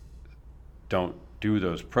we don't do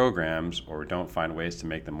those programs or don't find ways to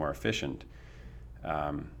make them more efficient,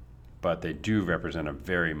 but they do represent a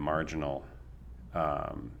very marginal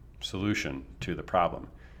solution to the problem.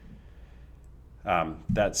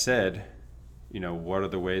 That said, what are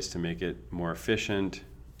the ways to make it more efficient,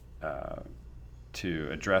 to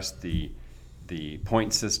address the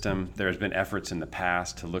point system? There's been efforts in the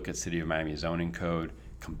past to look at City of Miami zoning code,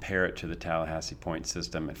 compare it to the Tallahassee point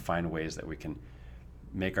system, and find ways that we can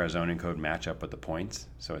make our zoning code match up with the points,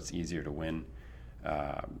 so it's easier to win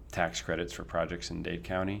tax credits for projects in Dade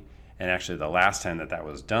County. And actually, the last time that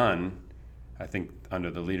was done, I think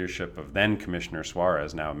under the leadership of then Commissioner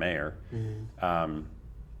Suarez, now mayor,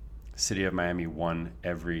 City of Miami won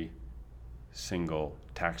every single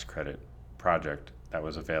tax credit project that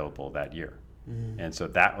was available that year. And so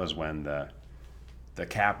that was when the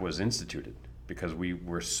cap was instituted, because we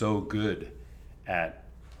were so good at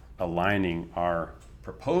aligning our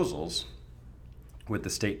proposals with the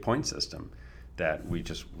state point system that we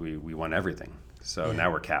won everything. So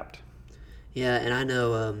now we're capped. Yeah, and I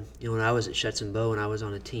know, when I was at Schutz and Bow and I was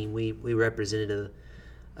on a team, we represented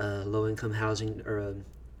a low-income housing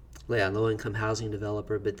low-income housing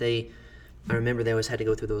developer, but I remember they always had to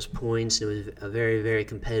go through those points, and it was a very, very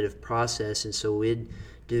competitive process, and so we'd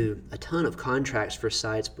do a ton of contracts for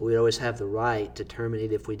sites, but we'd always have the right to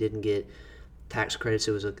terminate if we didn't get tax credits.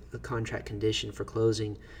 It was a contract condition for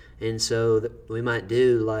closing, and so we might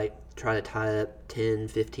do try to tie up 10,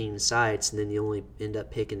 15 sites, and then you only end up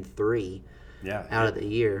picking 3 out of the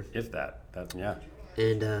year. If that.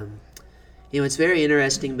 And, it's very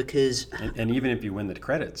interesting because... And even if you win the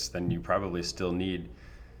credits, then you probably still need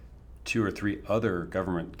 2 or 3 other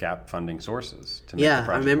government gap funding sources to make the project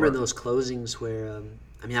I remember work. in those closings where,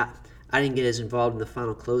 I didn't get as involved in the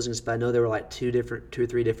final closings, but I know there were 2 or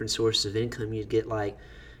 3 different sources of income. You'd get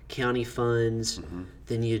county funds,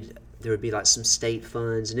 then there would be some state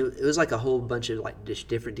funds, and it was a whole bunch of just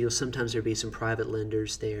different deals. Sometimes there'd be some private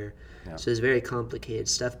lenders there, so it's very complicated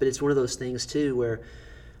stuff. But it's one of those things too where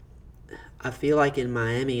I feel like in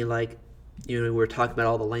Miami, we're talking about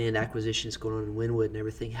all the land acquisitions going on in Wynwood and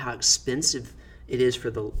everything, how expensive it is for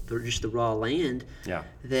just the raw land. Yeah.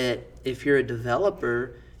 That if you're a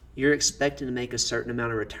developer, you're expecting to make a certain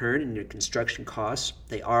amount of return in your construction costs.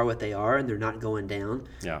 They are what they are, and they're not going down.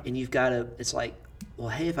 Yeah. And you've got to, it's well,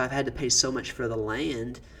 hey, if I've had to pay so much for the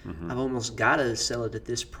land, I've almost got to sell it at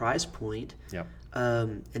this price point. Yep.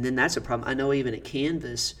 And then that's a problem. I know even at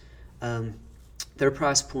Canvas, their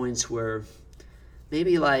price points were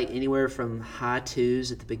maybe anywhere from high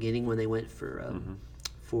 2s at the beginning when they went for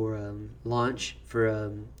launch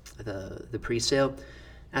for the pre-sale.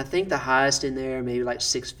 I think the highest in there maybe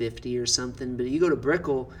 $650 or something. But you go to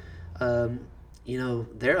Brickell,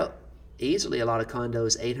 they're easily a lot of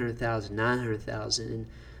condos, $800,000, $900,000,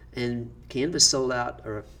 and Canvas sold out,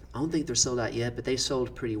 or I don't think they're sold out yet, but they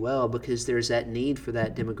sold pretty well because there's that need for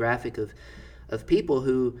that demographic of people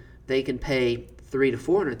who they can pay $300,000 to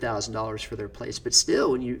 $400,000 for their place. But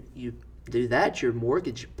still, when you do that, your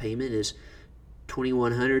mortgage payment is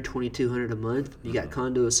 $2,100, $2,200 a month. You got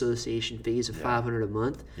condo association fees of $500 a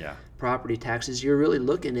month. Yeah. Property taxes. You're really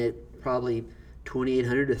looking at probably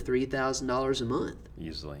 $2,800 to $3,000 a month.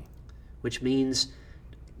 Easily. Which means,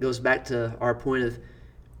 goes back to our point of,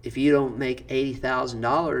 if you don't make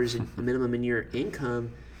 $80,000 minimum in your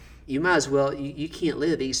income, you might as well, you can't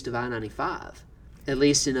live east of I-95, at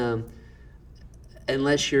least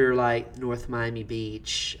unless you're North Miami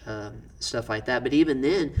Beach, stuff like that. But even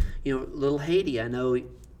then, Little Haiti, I know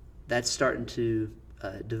that's starting to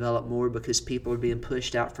develop more because people are being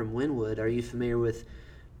pushed out from Wynwood. Are you familiar with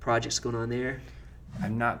projects going on there?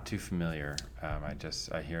 I'm not too familiar.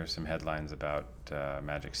 I hear some headlines about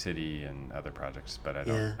Magic City and other projects, but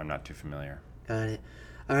I'm not too familiar. Got it.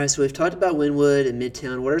 All right, so we've talked about Wynwood and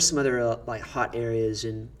Midtown. What are some other hot areas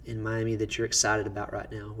in Miami that you're excited about right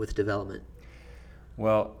now with development?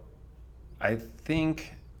 Well, I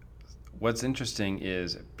think what's interesting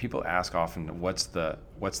is people ask often, what's the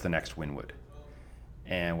next Wynwood,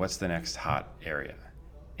 and what's the next hot area?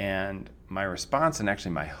 And my response, and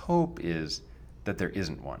actually my hope, is that there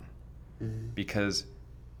isn't one, because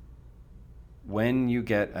when you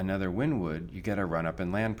get another Wynwood, you get a run up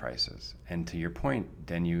in land prices, and to your point,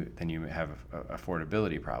 then you have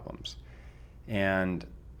affordability problems. And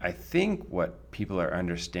I think what people are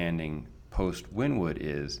understanding post Wynwood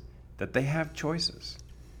is that they have choices.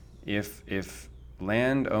 If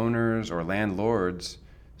landowners or landlords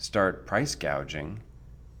start price gouging,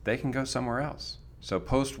 they can go somewhere else. So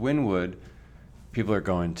post Wynwood, people are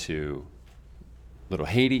going to Little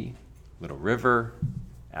Haiti, Little River,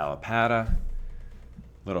 Allapattah,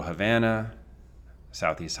 Little Havana,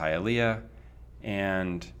 Southeast Hialeah,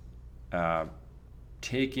 and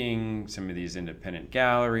taking some of these independent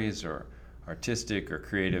galleries or artistic or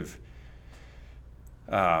creative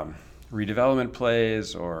redevelopment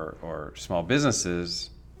plays or small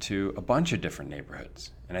businesses to a bunch of different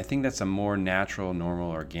neighborhoods. And I think that's a more natural,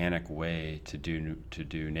 normal, organic way to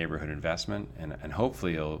do neighborhood investment, and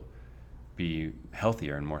hopefully it'll be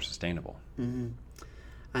healthier and more sustainable. Mm-hmm.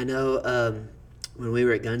 I know when we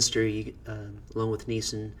were at Gunster, you, along with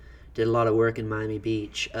Neeson, did a lot of work in Miami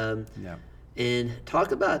Beach. Yeah. And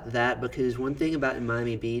talk about that, because one thing about in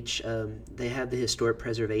Miami Beach, they have the historic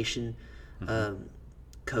preservation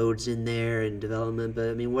codes in there and development. But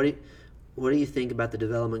I mean, what do you think about the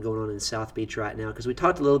development going on in South Beach right now? Because we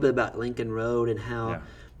talked a little bit about Lincoln Road and how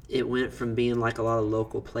it went from being like a lot of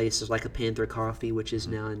local places, like a Panther Coffee, which is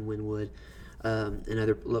now in Wynwood, and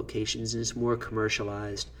other locations, and it's more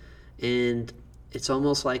commercialized. And it's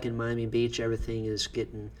almost like in Miami Beach, everything is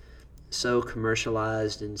getting so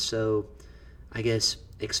commercialized and so, I guess,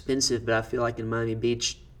 expensive. But I feel like in Miami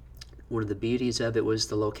Beach, one of the beauties of it was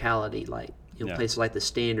the locality, like places like the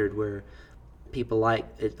Standard, where people like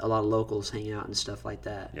it, a lot of locals hang out and stuff like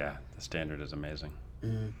that. Yeah, the Standard is amazing.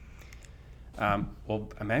 Mm-hmm. Well,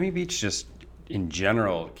 Miami Beach just in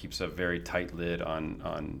general keeps a very tight lid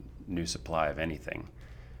on new supply of anything.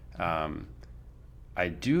 I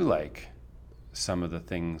do like some of the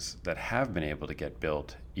things that have been able to get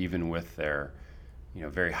built, even with their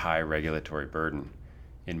very high regulatory burden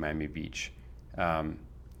in Miami Beach.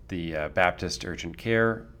 The Baptist Urgent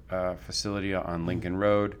Care facility on Lincoln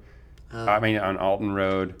Road, on Alton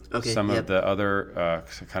Road, some of the other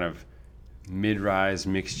kind of mid-rise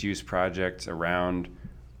mixed-use projects around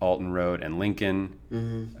Alton Road and Lincoln,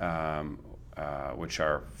 which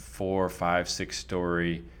are 4, 5,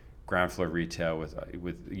 6-story ground floor retail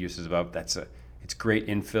with uses above. It's great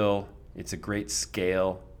infill. It's a great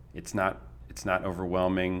scale. It's not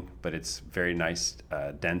overwhelming, but it's very nice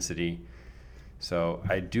density. So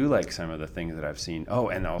I do like some of the things that I've seen. Oh,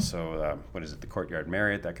 and also, the Courtyard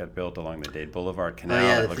Marriott that got built along the Dade Boulevard Canal. Oh,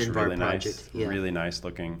 yeah, it looks really nice, really nice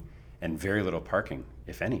looking, and very little parking,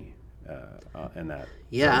 if any, in that.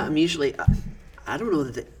 Yeah, I'm usually. I don't know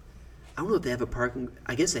that. I don't know if they have a parking.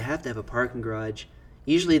 I guess they have to have a parking garage.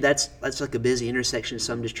 Usually that's like a busy intersection,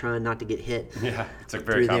 so I'm just trying not to get hit. Yeah, it's a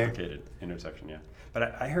very complicated intersection. Yeah,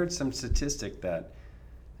 but I heard some statistic that,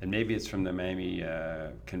 and maybe it's from the Miami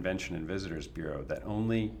Convention and Visitors Bureau, that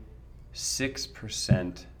only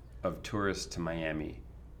 6% of tourists to Miami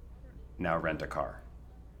now rent a car.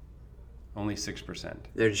 Only 6%.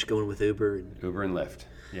 They're just going with Uber and Lyft.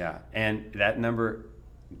 Yeah, and that number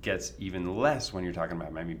gets even less when you're talking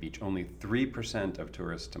about Miami Beach. Only 3% of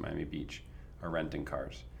tourists to Miami Beach are renting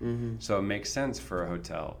cars. Mm-hmm. So it makes sense for a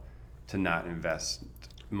hotel to not invest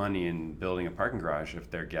money in building a parking garage if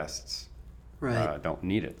their guests don't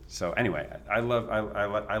need it. So anyway, I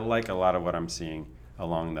like a lot of what I'm seeing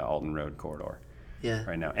along the Alton Road corridor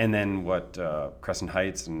right now. And then what Crescent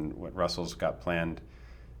Heights and what Russell's got planned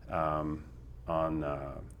on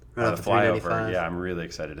the flyover. Yeah, I'm really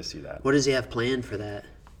excited to see that. What does he have planned for that?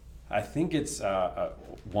 I think it's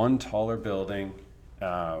one taller building,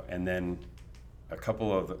 and then a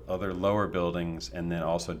couple of other lower buildings, and then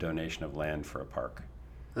also donation of land for a park.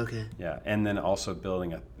 Okay. Yeah, and then also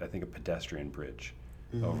building a pedestrian bridge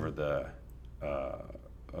over the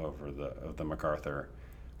MacArthur,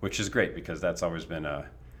 which is great because that's always been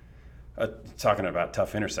talking about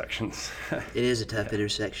tough intersections. It is a tough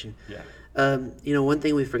intersection. Yeah. One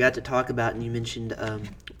thing we forgot to talk about, and you mentioned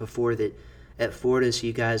before that at Fortis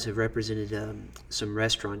you guys have represented some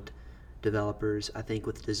restaurant developers, I think,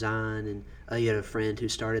 with design, and you had a friend who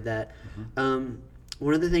started that.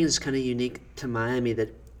 One of the things that's kind of unique to Miami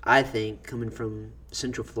that I think, coming from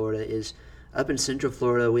Central Florida, is up in Central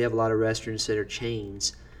Florida we have a lot of restaurants that are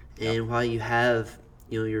chains, and while you have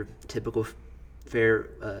your typical fare,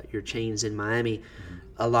 your chains in Miami,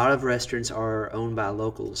 a lot of restaurants are owned by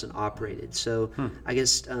locals and operated. So I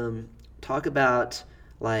guess talk about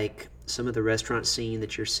like some of the restaurant scene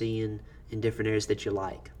that you're seeing in different areas that you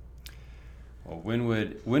like. Well,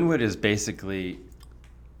 Wynwood is basically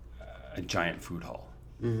a giant food hall.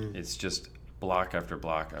 It's just block after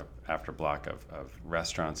block of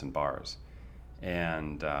restaurants and bars.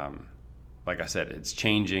 And like I said, it's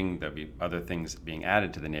changing. There'll be other things being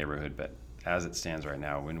added to the neighborhood, but as it stands right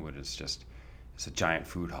now, Wynwood is it's a giant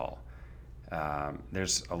food hall.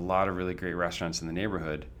 There's a lot of really great restaurants in the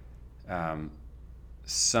neighborhood.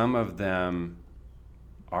 Some of them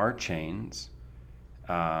are chains.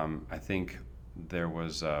 I think there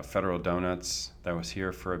was Federal Donuts that was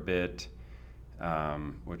here for a bit,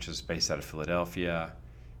 which is based out of Philadelphia.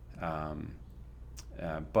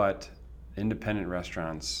 But independent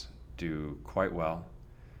restaurants do quite well,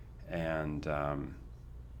 and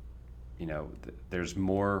there's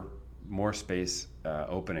more space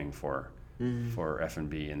opening for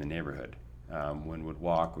F&B in the neighborhood. Wynwood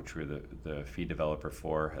Walk, which we're the fee developer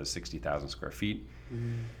for, has 60,000 square feet.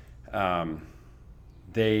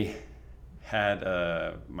 They had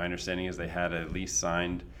my understanding is they had a lease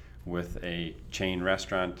signed with a chain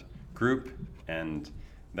restaurant group, and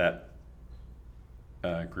that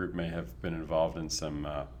group may have been involved in some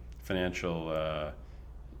financial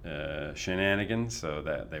shenanigans, so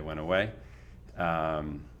that they went away.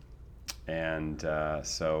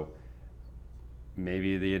 So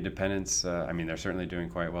maybe the independents, they're certainly doing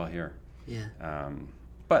quite well here. Yeah.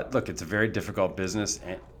 But look, it's a very difficult business.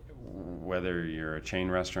 Whether you're a chain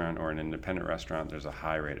restaurant or an independent restaurant, there's a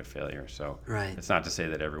high rate of failure. So right. It's not to say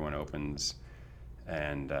that everyone opens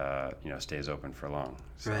and stays open for long.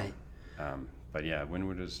 So, right. But yeah,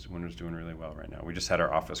 Wynwood's doing really well right now. We just had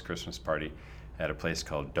our office Christmas party at a place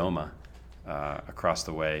called Doma across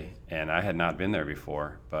the way, and I had not been there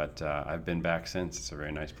before, but I've been back since. It's a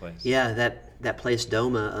very nice place. Yeah, that place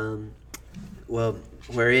Doma,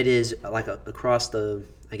 where it is like across the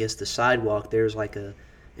sidewalk, there's like an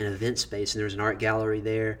event space, and there's an art gallery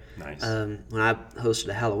there. Nice. When I hosted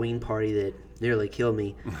a Halloween party that nearly killed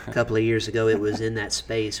me a couple of years ago, it was in that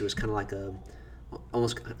space. It was kind of like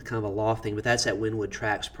almost kind of a loft thing, but that's that Wynwood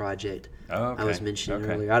Tracks project I was mentioning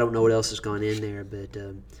earlier. I don't know what else has gone in there, but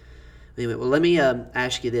anyway, well, let me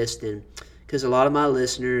ask you this then, because a lot of my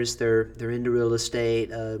listeners, they're into real estate.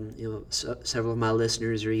 Several of my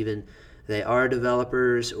listeners they are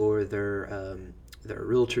developers, or they're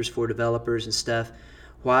realtors for developers and stuff.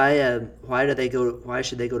 Why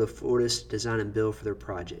should they go to Fortis Design and Build for their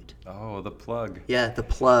project? Oh, the plug. Yeah, the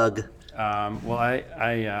plug. I'm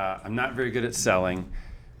not very good at selling,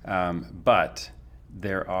 but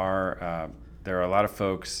there are a lot of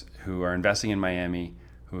folks who are investing in Miami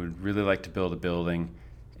who would really like to build a building,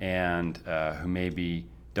 and who maybe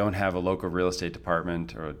don't have a local real estate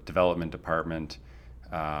department or a development department,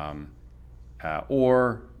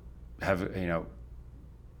 or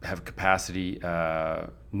have capacity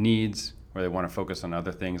needs where they want to focus on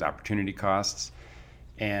other things, opportunity costs,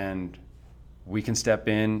 and we can step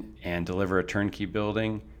in and deliver a turnkey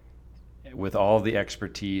building with all the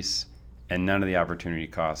expertise and none of the opportunity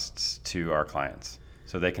costs to our clients,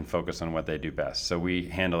 so they can focus on what they do best. So we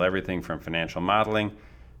handle everything from financial modeling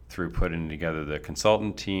through putting together the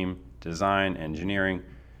consultant team, design, engineering,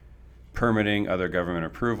 permitting, other government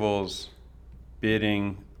approvals,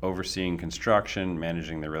 bidding, overseeing construction,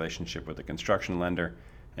 managing the relationship with the construction lender,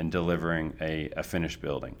 and delivering a finished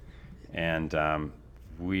building. And I'm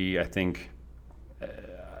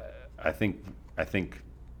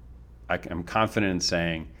confident in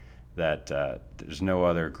saying that there's no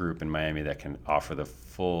other group in Miami that can offer the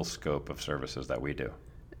full scope of services that we do.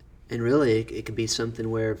 And really, it could be something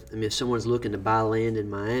where, if someone's looking to buy land in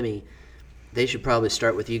Miami, they should probably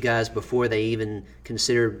start with you guys before they even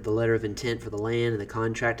consider the letter of intent for the land and the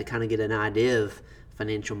contract, to kind of get an idea of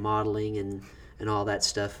financial modeling and all that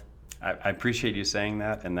stuff. I appreciate you saying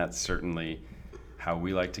that, and that's certainly how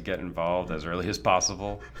we like to get involved as early as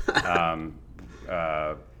possible.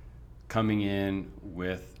 Coming in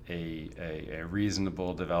with a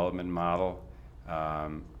reasonable development model,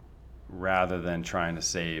 rather than trying to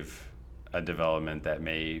save a development that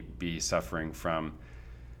may be suffering from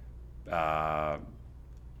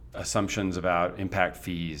assumptions about impact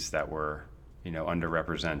fees that were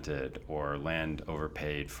underrepresented, or land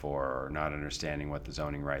overpaid for, or not understanding what the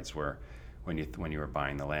zoning rights were when you were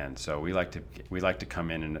buying the land. So we like to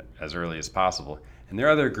come in as early as possible. And there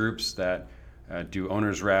are other groups that do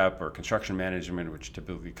owner's rep or construction management, which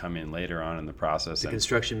typically come in later on in the process. The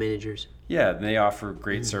construction managers. Yeah, they offer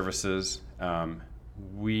great services.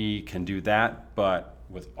 We can do that, but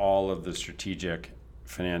with all of the strategic,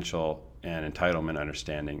 financial, and entitlement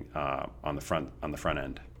understanding on the front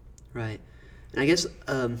end. Right. And I guess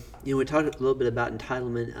we talked a little bit about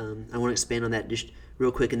entitlement. I want to expand on that just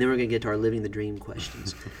real quick, and then we're going to get to our living the dream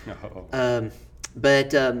questions.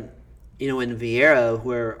 But in Viera,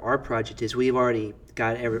 where our project is, we've already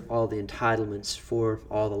got all the entitlements for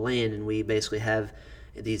all the land, and we basically have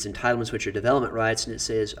these entitlements, which are development rights, and it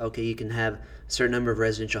says, okay, you can have a certain number of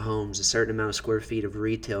residential homes, a certain amount of square feet of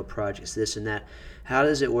retail projects, this and that. How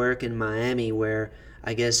does it work in Miami where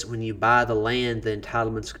I guess when you buy the land, the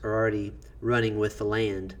entitlements are already running with the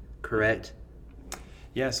land, correct?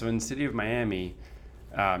 Yeah, so in the city of Miami,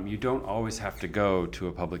 you don't always have to go to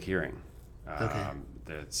a public hearing. Okay.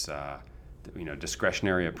 It's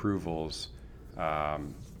discretionary approvals,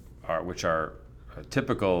 which are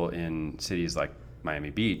typical in cities like Miami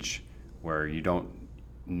Beach, where you don't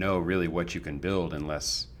know really what you can build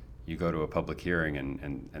unless you go to a public hearing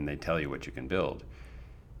and they tell you what you can build.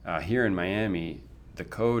 Here in Miami, the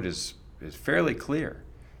code is fairly clear.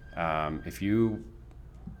 If you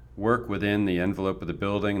work within the envelope of the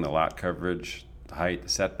building, the lot coverage, the height, the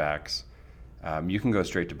setbacks, you can go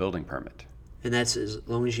straight to building permit. And that's as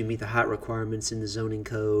long as you meet the height requirements in the zoning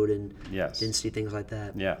code and Yes. density, things like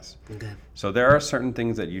that. Yes. Okay. So there are certain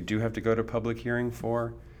things that you do have to go to public hearing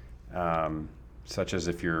for, such as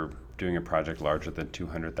if you're doing a project larger than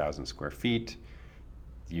 200,000 square feet,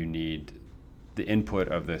 you need the input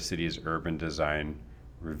of the city's urban design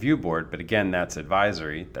review board. But again, that's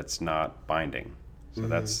advisory. That's not binding. So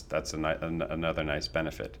that's another nice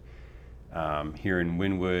benefit. Here in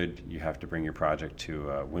Wynwood, you have to bring your project to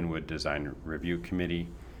a Wynwood Design Review Committee,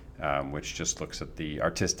 which just looks at the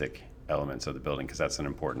artistic elements of the building, because that's an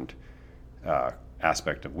important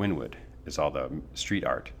aspect of Wynwood, is all the street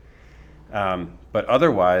art. But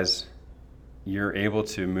otherwise, you're able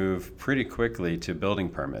to move pretty quickly to building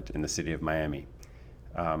permit in the city of Miami,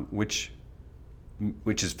 which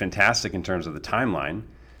is fantastic in terms of the timeline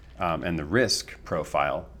and the risk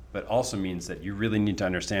profile, but also means that you really need to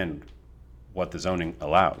understand what the zoning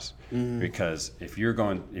allows. Because if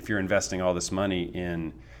you're investing all this money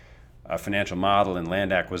in a financial model and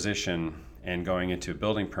land acquisition and going into a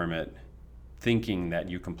building permit thinking that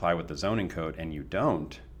you comply with the zoning code and you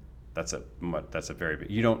don't, that's a very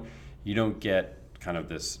big, you don't get kind of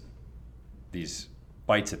these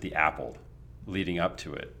bites at the apple leading up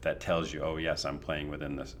to it that tells you, oh yes, I'm playing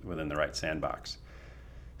within the right sandbox.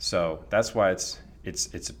 So that's why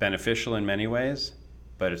it's beneficial in many ways,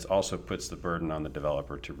 but it also puts the burden on the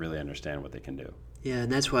developer to really understand what they can do. Yeah,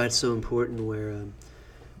 and that's why it's so important where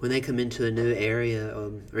when they come into a new area,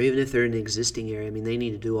 or even if they're in an existing area, I mean, they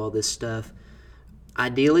need to do all this stuff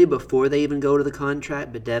ideally before they even go to the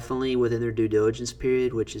contract, but definitely within their due diligence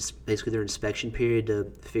period, which is basically their inspection period, to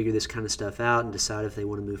figure this kind of stuff out and decide if they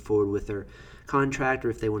want to move forward with their contract or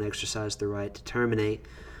if they want to exercise the right to terminate.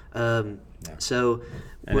 So,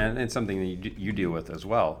 and it's something that you deal with as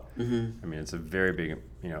well. I mean, it's a very big,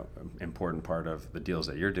 important part of the deals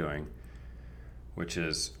that you're doing, which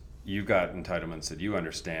is you've got entitlements that you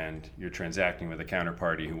understand. You're transacting with a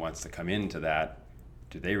counterparty who wants to come into that.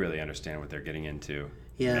 Do they really understand what they're getting into?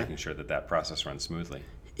 Yeah. Making sure that process runs smoothly.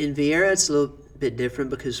 In Viera, it's a little bit different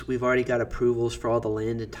because we've already got approvals for all the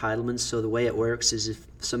land entitlements. So the way it works is if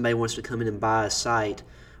somebody wants to come in and buy a site,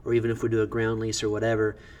 or even if we do a ground lease or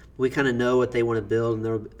whatever, we kind of know what they want to build, and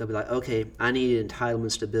they'll be like, okay, I need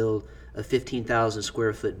entitlements to build a 15,000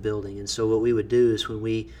 square foot building. And so what we would do is when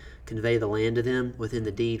we convey the land to them within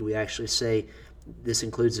the deed, we actually say this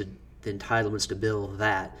includes the entitlements to build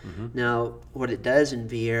that. Now, what it does in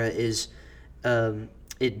Viera is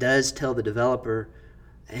it does tell the developer,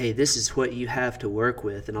 hey, this is what you have to work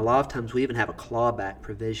with. And a lot of times we even have a clawback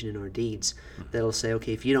provision in our deeds that'll say,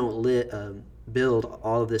 okay, if you don't build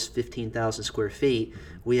all of this 15,000 square feet,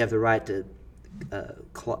 we have the right to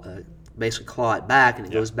basically claw it back, and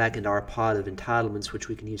it goes back into our pot of entitlements, which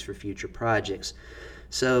we can use for future projects.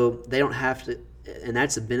 So they don't have to, and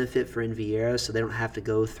that's a benefit for Viera, so they don't have to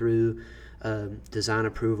go through design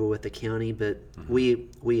approval with the county, but we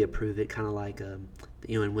approve it, kind of like in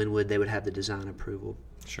Wynwood they would have the design approval.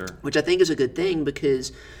 Sure. Which I think is a good thing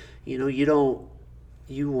because you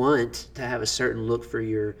want to have a certain look for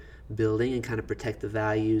your building and kind of protect the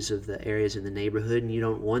values of the areas in the neighborhood, and you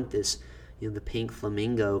don't want this the pink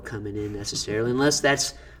flamingo coming in necessarily, unless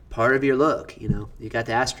that's part of your look. You got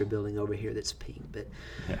the Astra building over here that's pink. But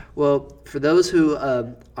well, for those who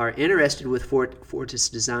are interested with Fortis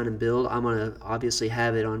Design and Build, I'm going to obviously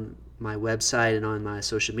have it on my website and on my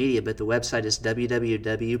social media, but the website is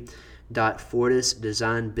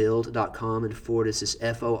www.fortisdesignbuild.com, and Fortis is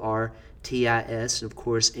Fortis, and of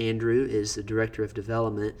course Andrew is the director of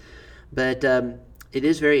development. But it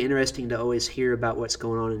is very interesting to always hear about what's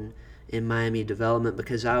going on in Miami development,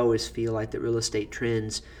 because I always feel like the real estate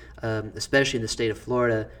trends, especially in the state of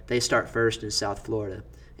Florida, they start first in South Florida,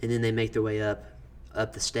 and then they make their way up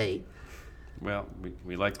the state. Well,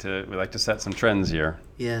 we like to set some trends here.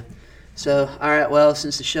 Yeah. So, all right, well,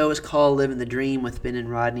 since the show is called Living the Dream with Ben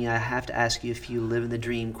and Rodney, I have to ask you a few Living the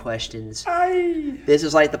Dream questions. Aye. This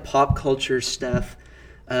is like the pop culture stuff.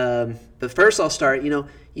 But first I'll start,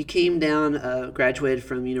 you came down, graduated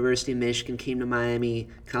from University of Michigan, came to Miami,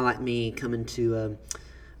 kind of like me, coming to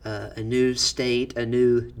a new state, a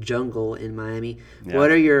new jungle in Miami. Yeah.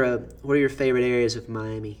 What are your favorite areas of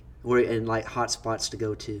Miami, and like hot spots to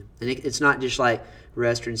go to? And it's not just like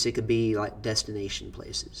restaurants; it could be like destination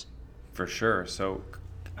places. For sure. So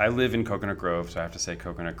I live in Coconut Grove, so I have to say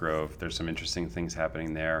Coconut Grove. There's some interesting things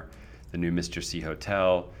happening there. The new Mr. C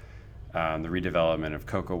Hotel, the redevelopment of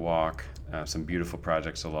Coco Walk, some beautiful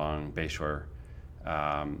projects along Bayshore.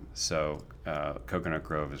 So Coconut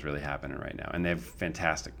Grove is really happening right now. And they have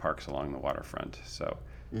fantastic parks along the waterfront. So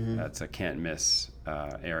that's a can't miss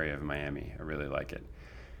area of Miami. I really like it.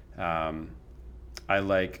 I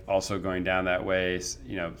like also going down that way,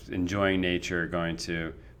 enjoying nature, going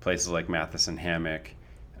to places like Matheson Hammock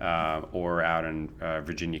or out in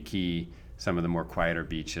Virginia Key, some of the more quieter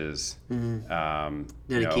beaches. Down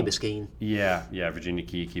in Key Biscayne. Yeah, Virginia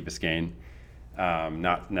Key, Key Biscayne.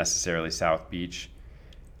 Not necessarily South Beach.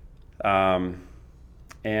 Little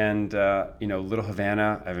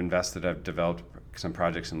Havana, I've developed some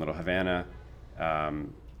projects in Little Havana.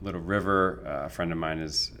 Little River, a friend of mine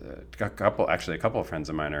a couple of friends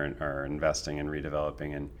of mine are investing and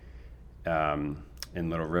redeveloping in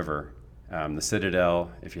Little River. The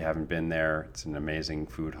Citadel, if you haven't been there, it's an amazing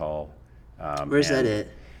food hall. Where's that at?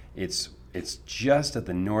 It's just at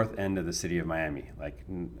the north end of the city of Miami, like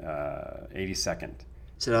 82nd.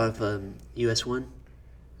 Is it off US 1?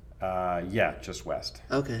 Yeah, just west.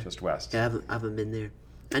 Okay. Just west. Yeah, I haven't been there.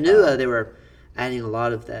 I knew they were adding a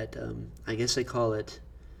lot of that. I guess they call it.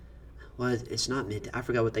 Well, it's not mid. I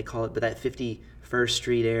forgot what they call it, but that 51st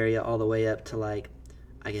Street area all the way up to I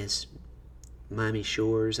guess Miami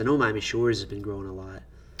Shores. I know Miami Shores has been growing a lot.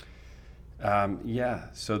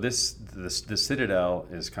 So the Citadel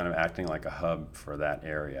is kind of acting like a hub for that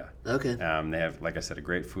area. Okay. They have, like I said, a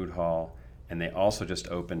great food hall, and they also just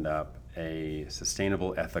opened up a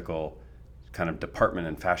sustainable, ethical kind of department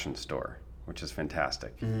and fashion store, which is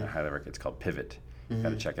fantastic. I highly recommend. It's called Pivot.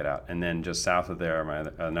 Got to check it out. And then just south of there,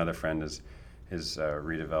 another friend is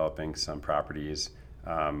redeveloping some properties.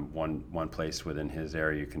 One place within his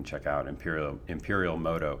area you can check out, Imperial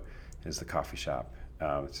Moto, is the coffee shop.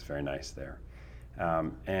 It's very nice there.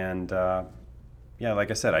 Like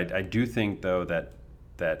I said, I do think though that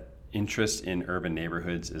interest in urban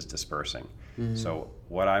neighborhoods is dispersing. So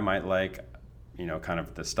what I might like, kind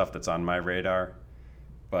of the stuff that's on my radar,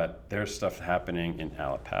 but there's stuff happening in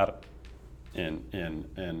Allapattah,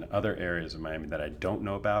 in other areas of Miami that I don't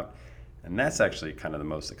know about. And that's actually kind of the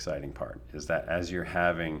most exciting part, is that as you're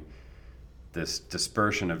having this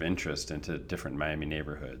dispersion of interest into different Miami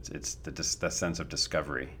neighborhoods, it's the sense of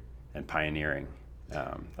discovery and pioneering.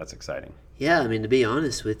 That's exciting. Yeah, I mean, to be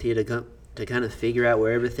honest with you, to kind of figure out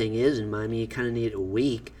where everything is in Miami, you kind of need a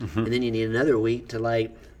week, and then you need another week to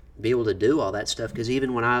be able to do all that stuff. Because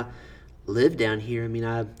even when I lived down here, I mean,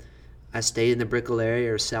 I stayed in the Brickell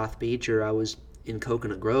area or South Beach, or I was in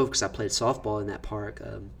Coconut Grove because I played softball in that park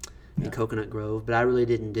in Coconut Grove. But I really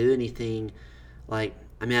didn't do anything I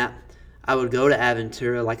would go to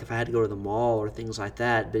Aventura, like if I had to go to the mall or things like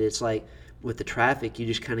that. But it's like with the traffic, you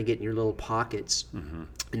just kind of get in your little pockets.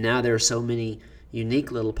 And now there are so many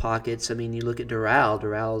unique little pockets. I mean, you look at Doral.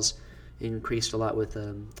 Doral's increased a lot with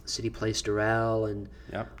City Place Doral. And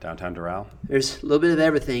yep, downtown Doral. There's a little bit of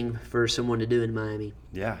everything for someone to do in Miami.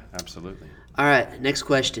 Yeah, absolutely. All right, next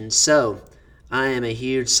question. So, I am a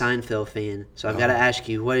huge Seinfeld fan. So I've got to ask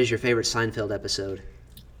you, what is your favorite Seinfeld episode?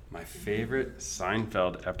 My favorite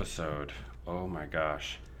Seinfeld episode. Oh my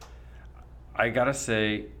gosh. I gotta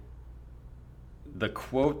say, the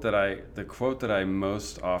quote that I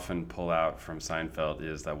most often pull out from Seinfeld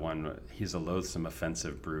is that one: "He's a loathsome,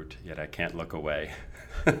 offensive brute, yet I can't look away."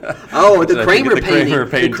 Oh, the Kramer painting.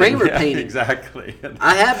 The Kramer yeah, painting. Exactly.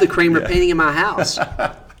 I have the Kramer painting in my house.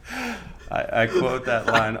 I quote that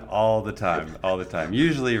line all the time,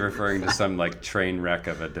 usually referring to some train wreck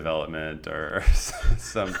of a development or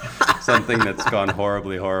something that's gone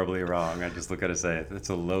horribly, horribly wrong. I just look at it and say, it's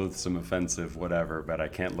a loathsome, offensive, whatever, but I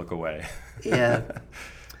can't look away. Yeah.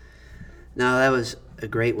 No, that was a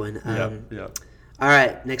great one. Yep. All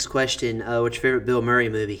right, next question. What's your favorite Bill Murray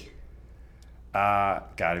movie?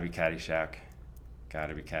 Gotta be Caddyshack.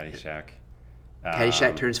 Caddyshack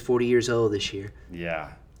turns 40 years old this year.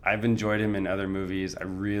 Yeah. I've enjoyed him in other movies. I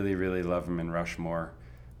really, really love him in Rushmore,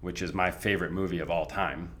 which is my favorite movie of all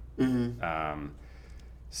time. But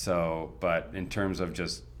in terms of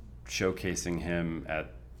just showcasing him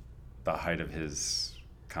at the height of his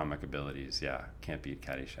comic abilities. Yeah, can't beat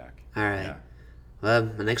Caddyshack. All right. Yeah. Well,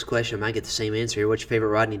 my next question, I might get the same answer here. What's your favorite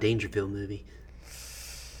Rodney Dangerfield movie?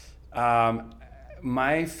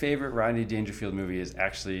 My favorite Rodney Dangerfield movie is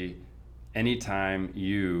actually anytime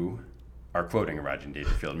you are quoting a Rodney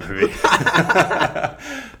Dangerfield movie.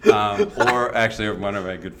 Or actually, one of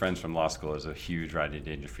my good friends from law school is a huge Rodney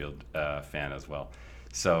Dangerfield fan as well.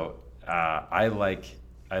 So I like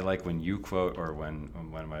when you quote or when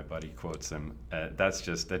my buddy quotes him.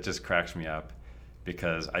 That just cracks me up,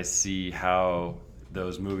 because I see how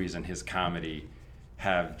those movies and his comedy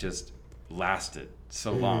have just lasted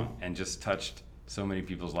so long and just touched so many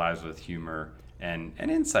people's lives with humor and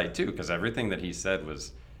insight too, because everything that he said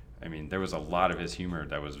was, I mean, there was a lot of his humor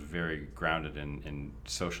that was very grounded in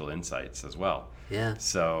social insights as well. Yeah.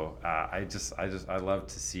 So I love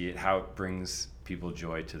to see it, how it brings people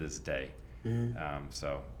joy to this day.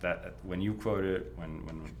 So that when you quote it,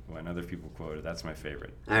 when other people quote it, that's my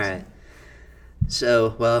favorite. All right.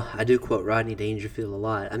 So, well, I do quote Rodney Dangerfield a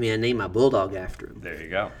lot. I mean, I named my bulldog after him. There you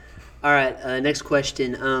go. All right, next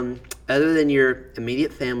question. Other than your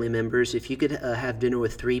immediate family members, if you could have dinner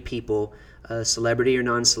with 3 people, celebrity or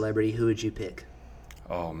non-celebrity, who would you pick?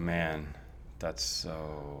 Oh, man. That's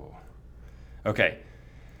so... Okay.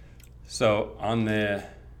 So on the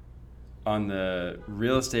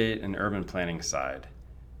real estate and urban planning side,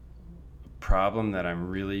 a problem that I'm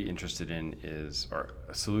really interested in is, or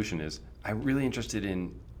a solution is, I'm really interested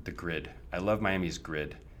in the grid. I love Miami's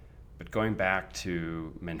grid. But going back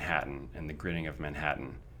to Manhattan and the gridding of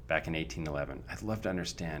Manhattan back in 1811, I'd love to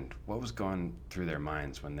understand what was going through their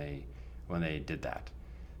minds when they did that.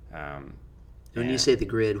 When you say the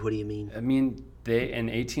grid, what do you mean? I mean, they in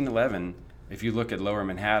 1811, if you look at Lower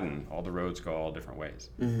Manhattan, all the roads go all different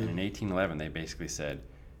ways. And in 1811, they basically said,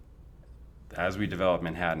 as we develop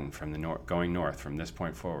Manhattan from the going north from this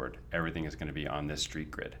point forward, everything is going to be on this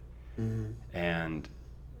street grid. And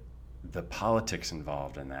the politics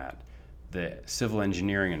involved in that, the civil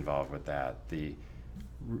engineering involved with that, the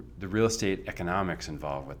real estate economics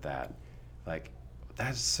involved with that, like,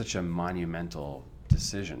 that's such a monumental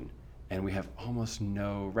decision, and we have almost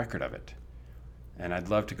no record of it. And I'd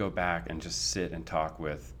love to go back and just sit and talk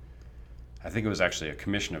with, I think it was actually a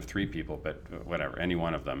commission of 3 people, but whatever, any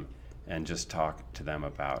one of them, and just talk to them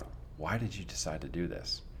about, why did you decide to do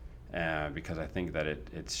this? Because I think that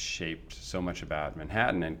it's shaped so much about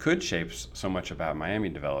Manhattan and could shape so much about Miami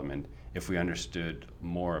development if we understood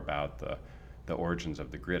more about the origins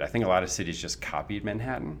of the grid. I think a lot of cities just copied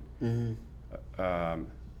Manhattan,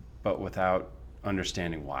 but without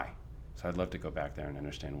understanding why. So I'd love to go back there and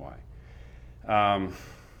understand why.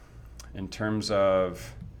 In terms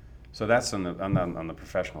of, so that's on the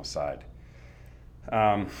professional side.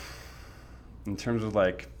 In terms of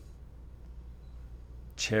like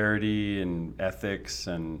charity and ethics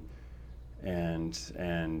and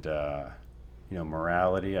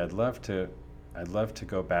morality, I'd love to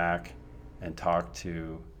go back and talk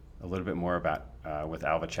to a little bit more about with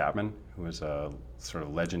Alva Chapman, who was a sort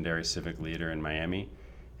of legendary civic leader in Miami,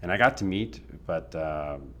 and I got to meet, but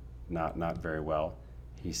not very well.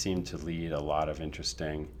 He seemed to lead a lot of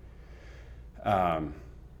interesting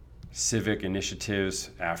civic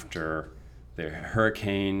initiatives after the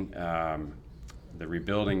hurricane. The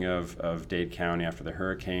rebuilding of Dade County after the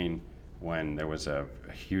hurricane, when there was a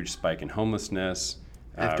huge spike in homelessness.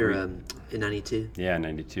 After in 92? Yeah,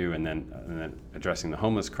 92, and then addressing the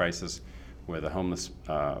homeless crisis with a homeless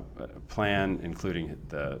plan, including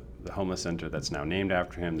the homeless center that's now named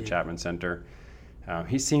after him, the Chapman Center.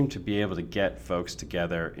 He seemed to be able to get folks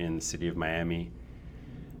together in the city of Miami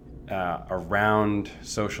around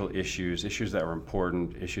social issues that were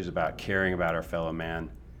important, issues about caring about our fellow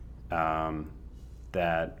man,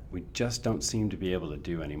 that we just don't seem to be able to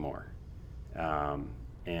do anymore.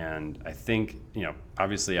 And I think,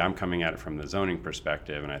 obviously I'm coming at it from the zoning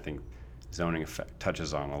perspective, and I think zoning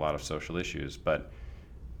touches on a lot of social issues, but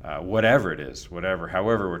whatever it is,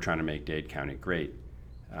 however we're trying to make Dade County great,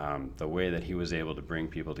 the way that he was able to bring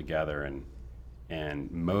people together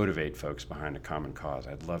and motivate folks behind a common cause,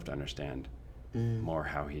 I'd love to understand more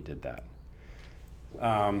how he did that.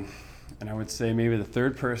 And I would say maybe the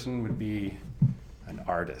third person would be an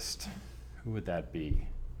artist. Who would that be?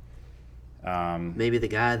 Maybe the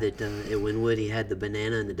guy that at Wynwood, he had the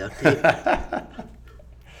banana and the duct tape.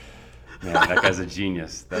 Man, that guy's a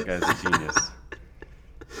genius.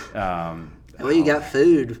 Well, you got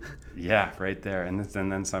food. Yeah, right there. And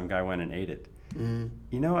then some guy went and ate it. You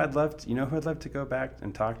know, who I'd love to go back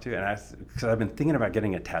and talk to? Because I've been thinking about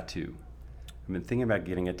getting a tattoo. And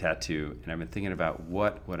I've been thinking about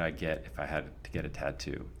what would I get if I had to get a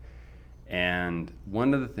tattoo. And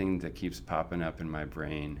one of the things that keeps popping up in my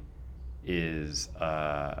brain is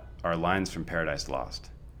our lines from Paradise Lost.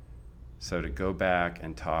 So to go back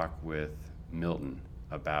and talk with Milton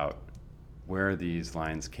about where these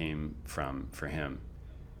lines came from for him,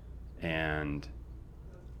 and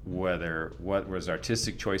what was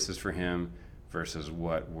artistic choices for him versus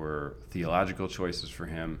what were theological choices for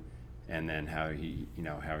him, and then how he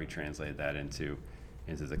translated that into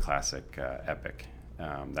the classic epic.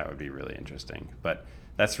 That would be really interesting. But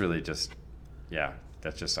that's really just I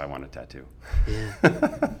want a tattoo. Yeah.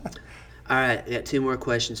 All right, I got two more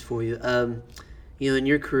questions for you. In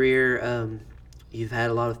your career, you've had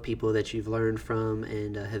a lot of people that you've learned from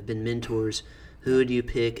and have been mentors. Who would you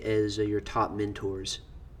pick as your top mentors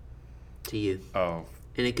to you? Oh.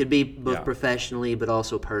 And it could be both professionally but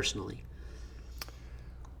also personally.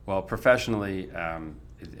 Well, professionally,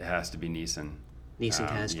 it has to be Neeson. Neeson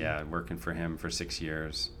Caskin. Yeah, working for him for 6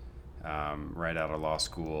 years, right out of law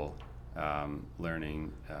school,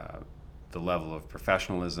 learning the level of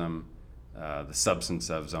professionalism, the substance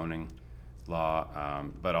of zoning law,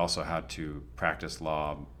 but also how to practice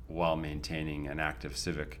law while maintaining an active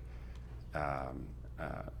civic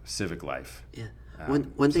life. Yeah.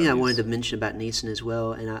 One thing I wanted to mention about Neeson as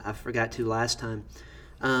well, and I forgot to last time,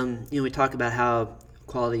 we talk about how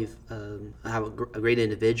quality of how a great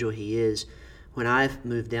individual he is. When I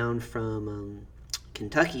moved down from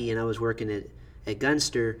Kentucky and I was working at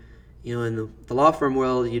Gunster, in the law firm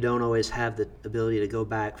world, you don't always have the ability to go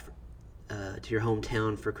back to your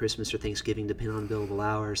hometown for Christmas or Thanksgiving, depending on billable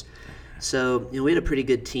hours. So, we had a pretty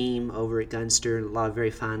good team over at Gunster, a lot of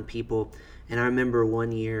very fine people. And I remember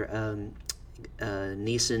one year,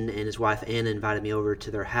 Neeson and his wife Anna invited me over to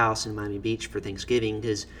their house in Miami Beach for Thanksgiving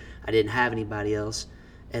because I didn't have anybody else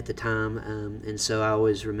at the time, and so I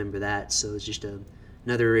always remember that. So it's just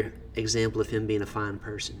another example of him being a fine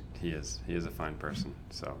person. He is a fine person.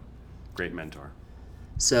 So great mentor.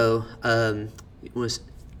 So was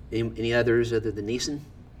any others other than Neeson?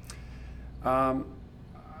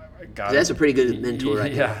 That's a pretty good mentor,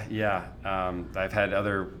 right? Yeah. I've had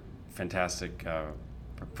other fantastic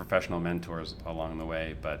professional mentors along the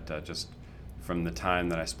way, but just from the time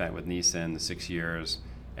that I spent with Neeson, the 6 years,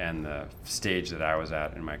 and the stage that I was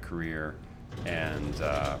at in my career, and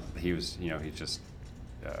he was, he's just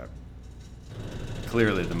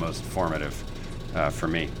clearly the most formative for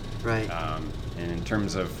me. Right. And in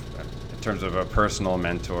terms of a personal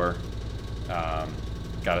mentor,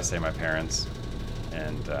 gotta say my parents,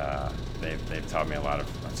 and they've taught me a lot of.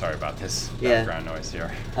 I'm sorry about this background noise here.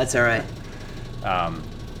 That's all right.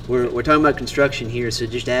 We're talking about construction here, so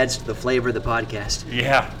it just adds to the flavor of the podcast.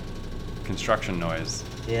 Yeah, construction noise.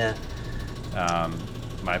 Yeah.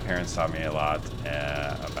 My parents taught me a lot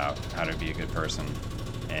about how to be a good person,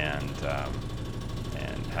 and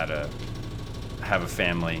how to have a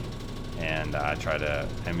family, and I try to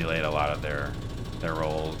emulate a lot of their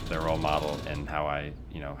role model, and how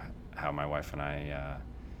my wife and I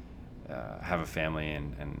have a family,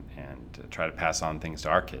 and try to pass on things to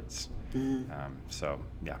our kids. Mm-hmm. So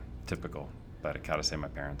yeah, typical, but I gotta say my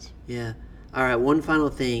parents. Yeah. All right. One final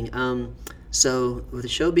thing. So with the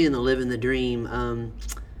show being the Living the Dream,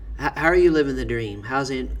 how are you living the dream?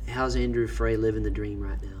 How's Andrew Frey living the dream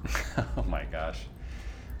right now? Oh my gosh.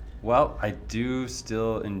 Well, I do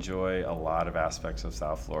still enjoy a lot of aspects of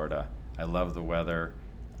South Florida. I love the weather.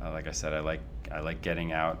 Like I said, I like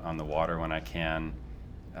getting out on the water when I can.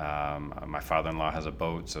 My father-in-law has a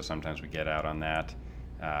boat, so sometimes we get out on that.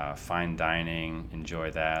 Fine dining,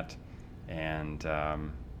 enjoy that, and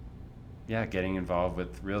getting involved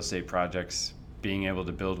with real estate projects, being able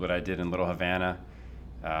to build what I did in Little Havana,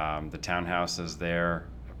 the townhouses there,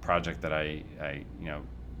 a project that I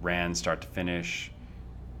ran start to finish,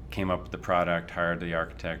 came up with the product, hired the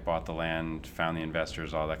architect, bought the land, found the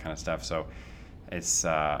investors, all that kind of stuff. So it's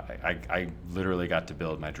I literally got to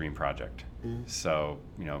build my dream project. Mm-hmm. So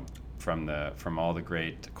from all the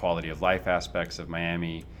great quality of life aspects of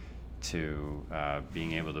Miami to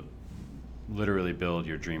being able to literally build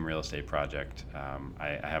your dream real estate project,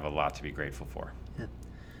 I have a lot to be grateful for. Yeah.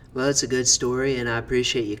 Well, it's a good story, and I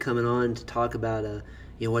appreciate you coming on to talk about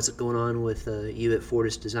what's going on with you at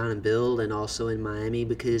Fortis Design and Build, and also in Miami,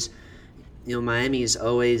 because Miami is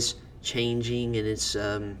always changing, and it's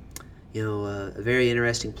a very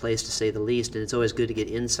interesting place to say the least, and it's always good to get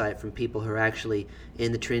insight from people who are actually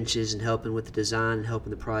in the trenches and helping with the design and helping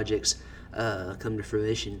the projects come to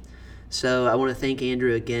fruition. So I want to thank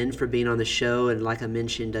Andrew again for being on the show, and like I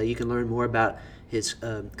mentioned, you can learn more about his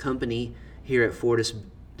company here at Fortis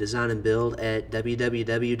Design and Build at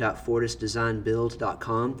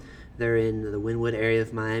www.fortisdesignbuild.com. They're in the Wynwood area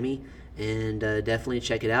of Miami, and definitely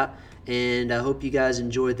check it out. And I hope you guys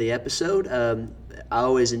enjoyed the episode. I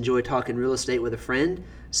always enjoy talking real estate with a friend.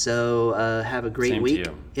 So have a great Same week.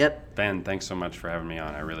 to you. Yep. Ben, thanks so much for having me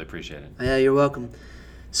on. I really appreciate it. Yeah, you're welcome.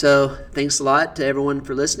 So thanks a lot to everyone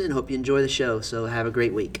for listening. Hope you enjoy the show. So have a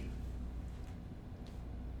great week.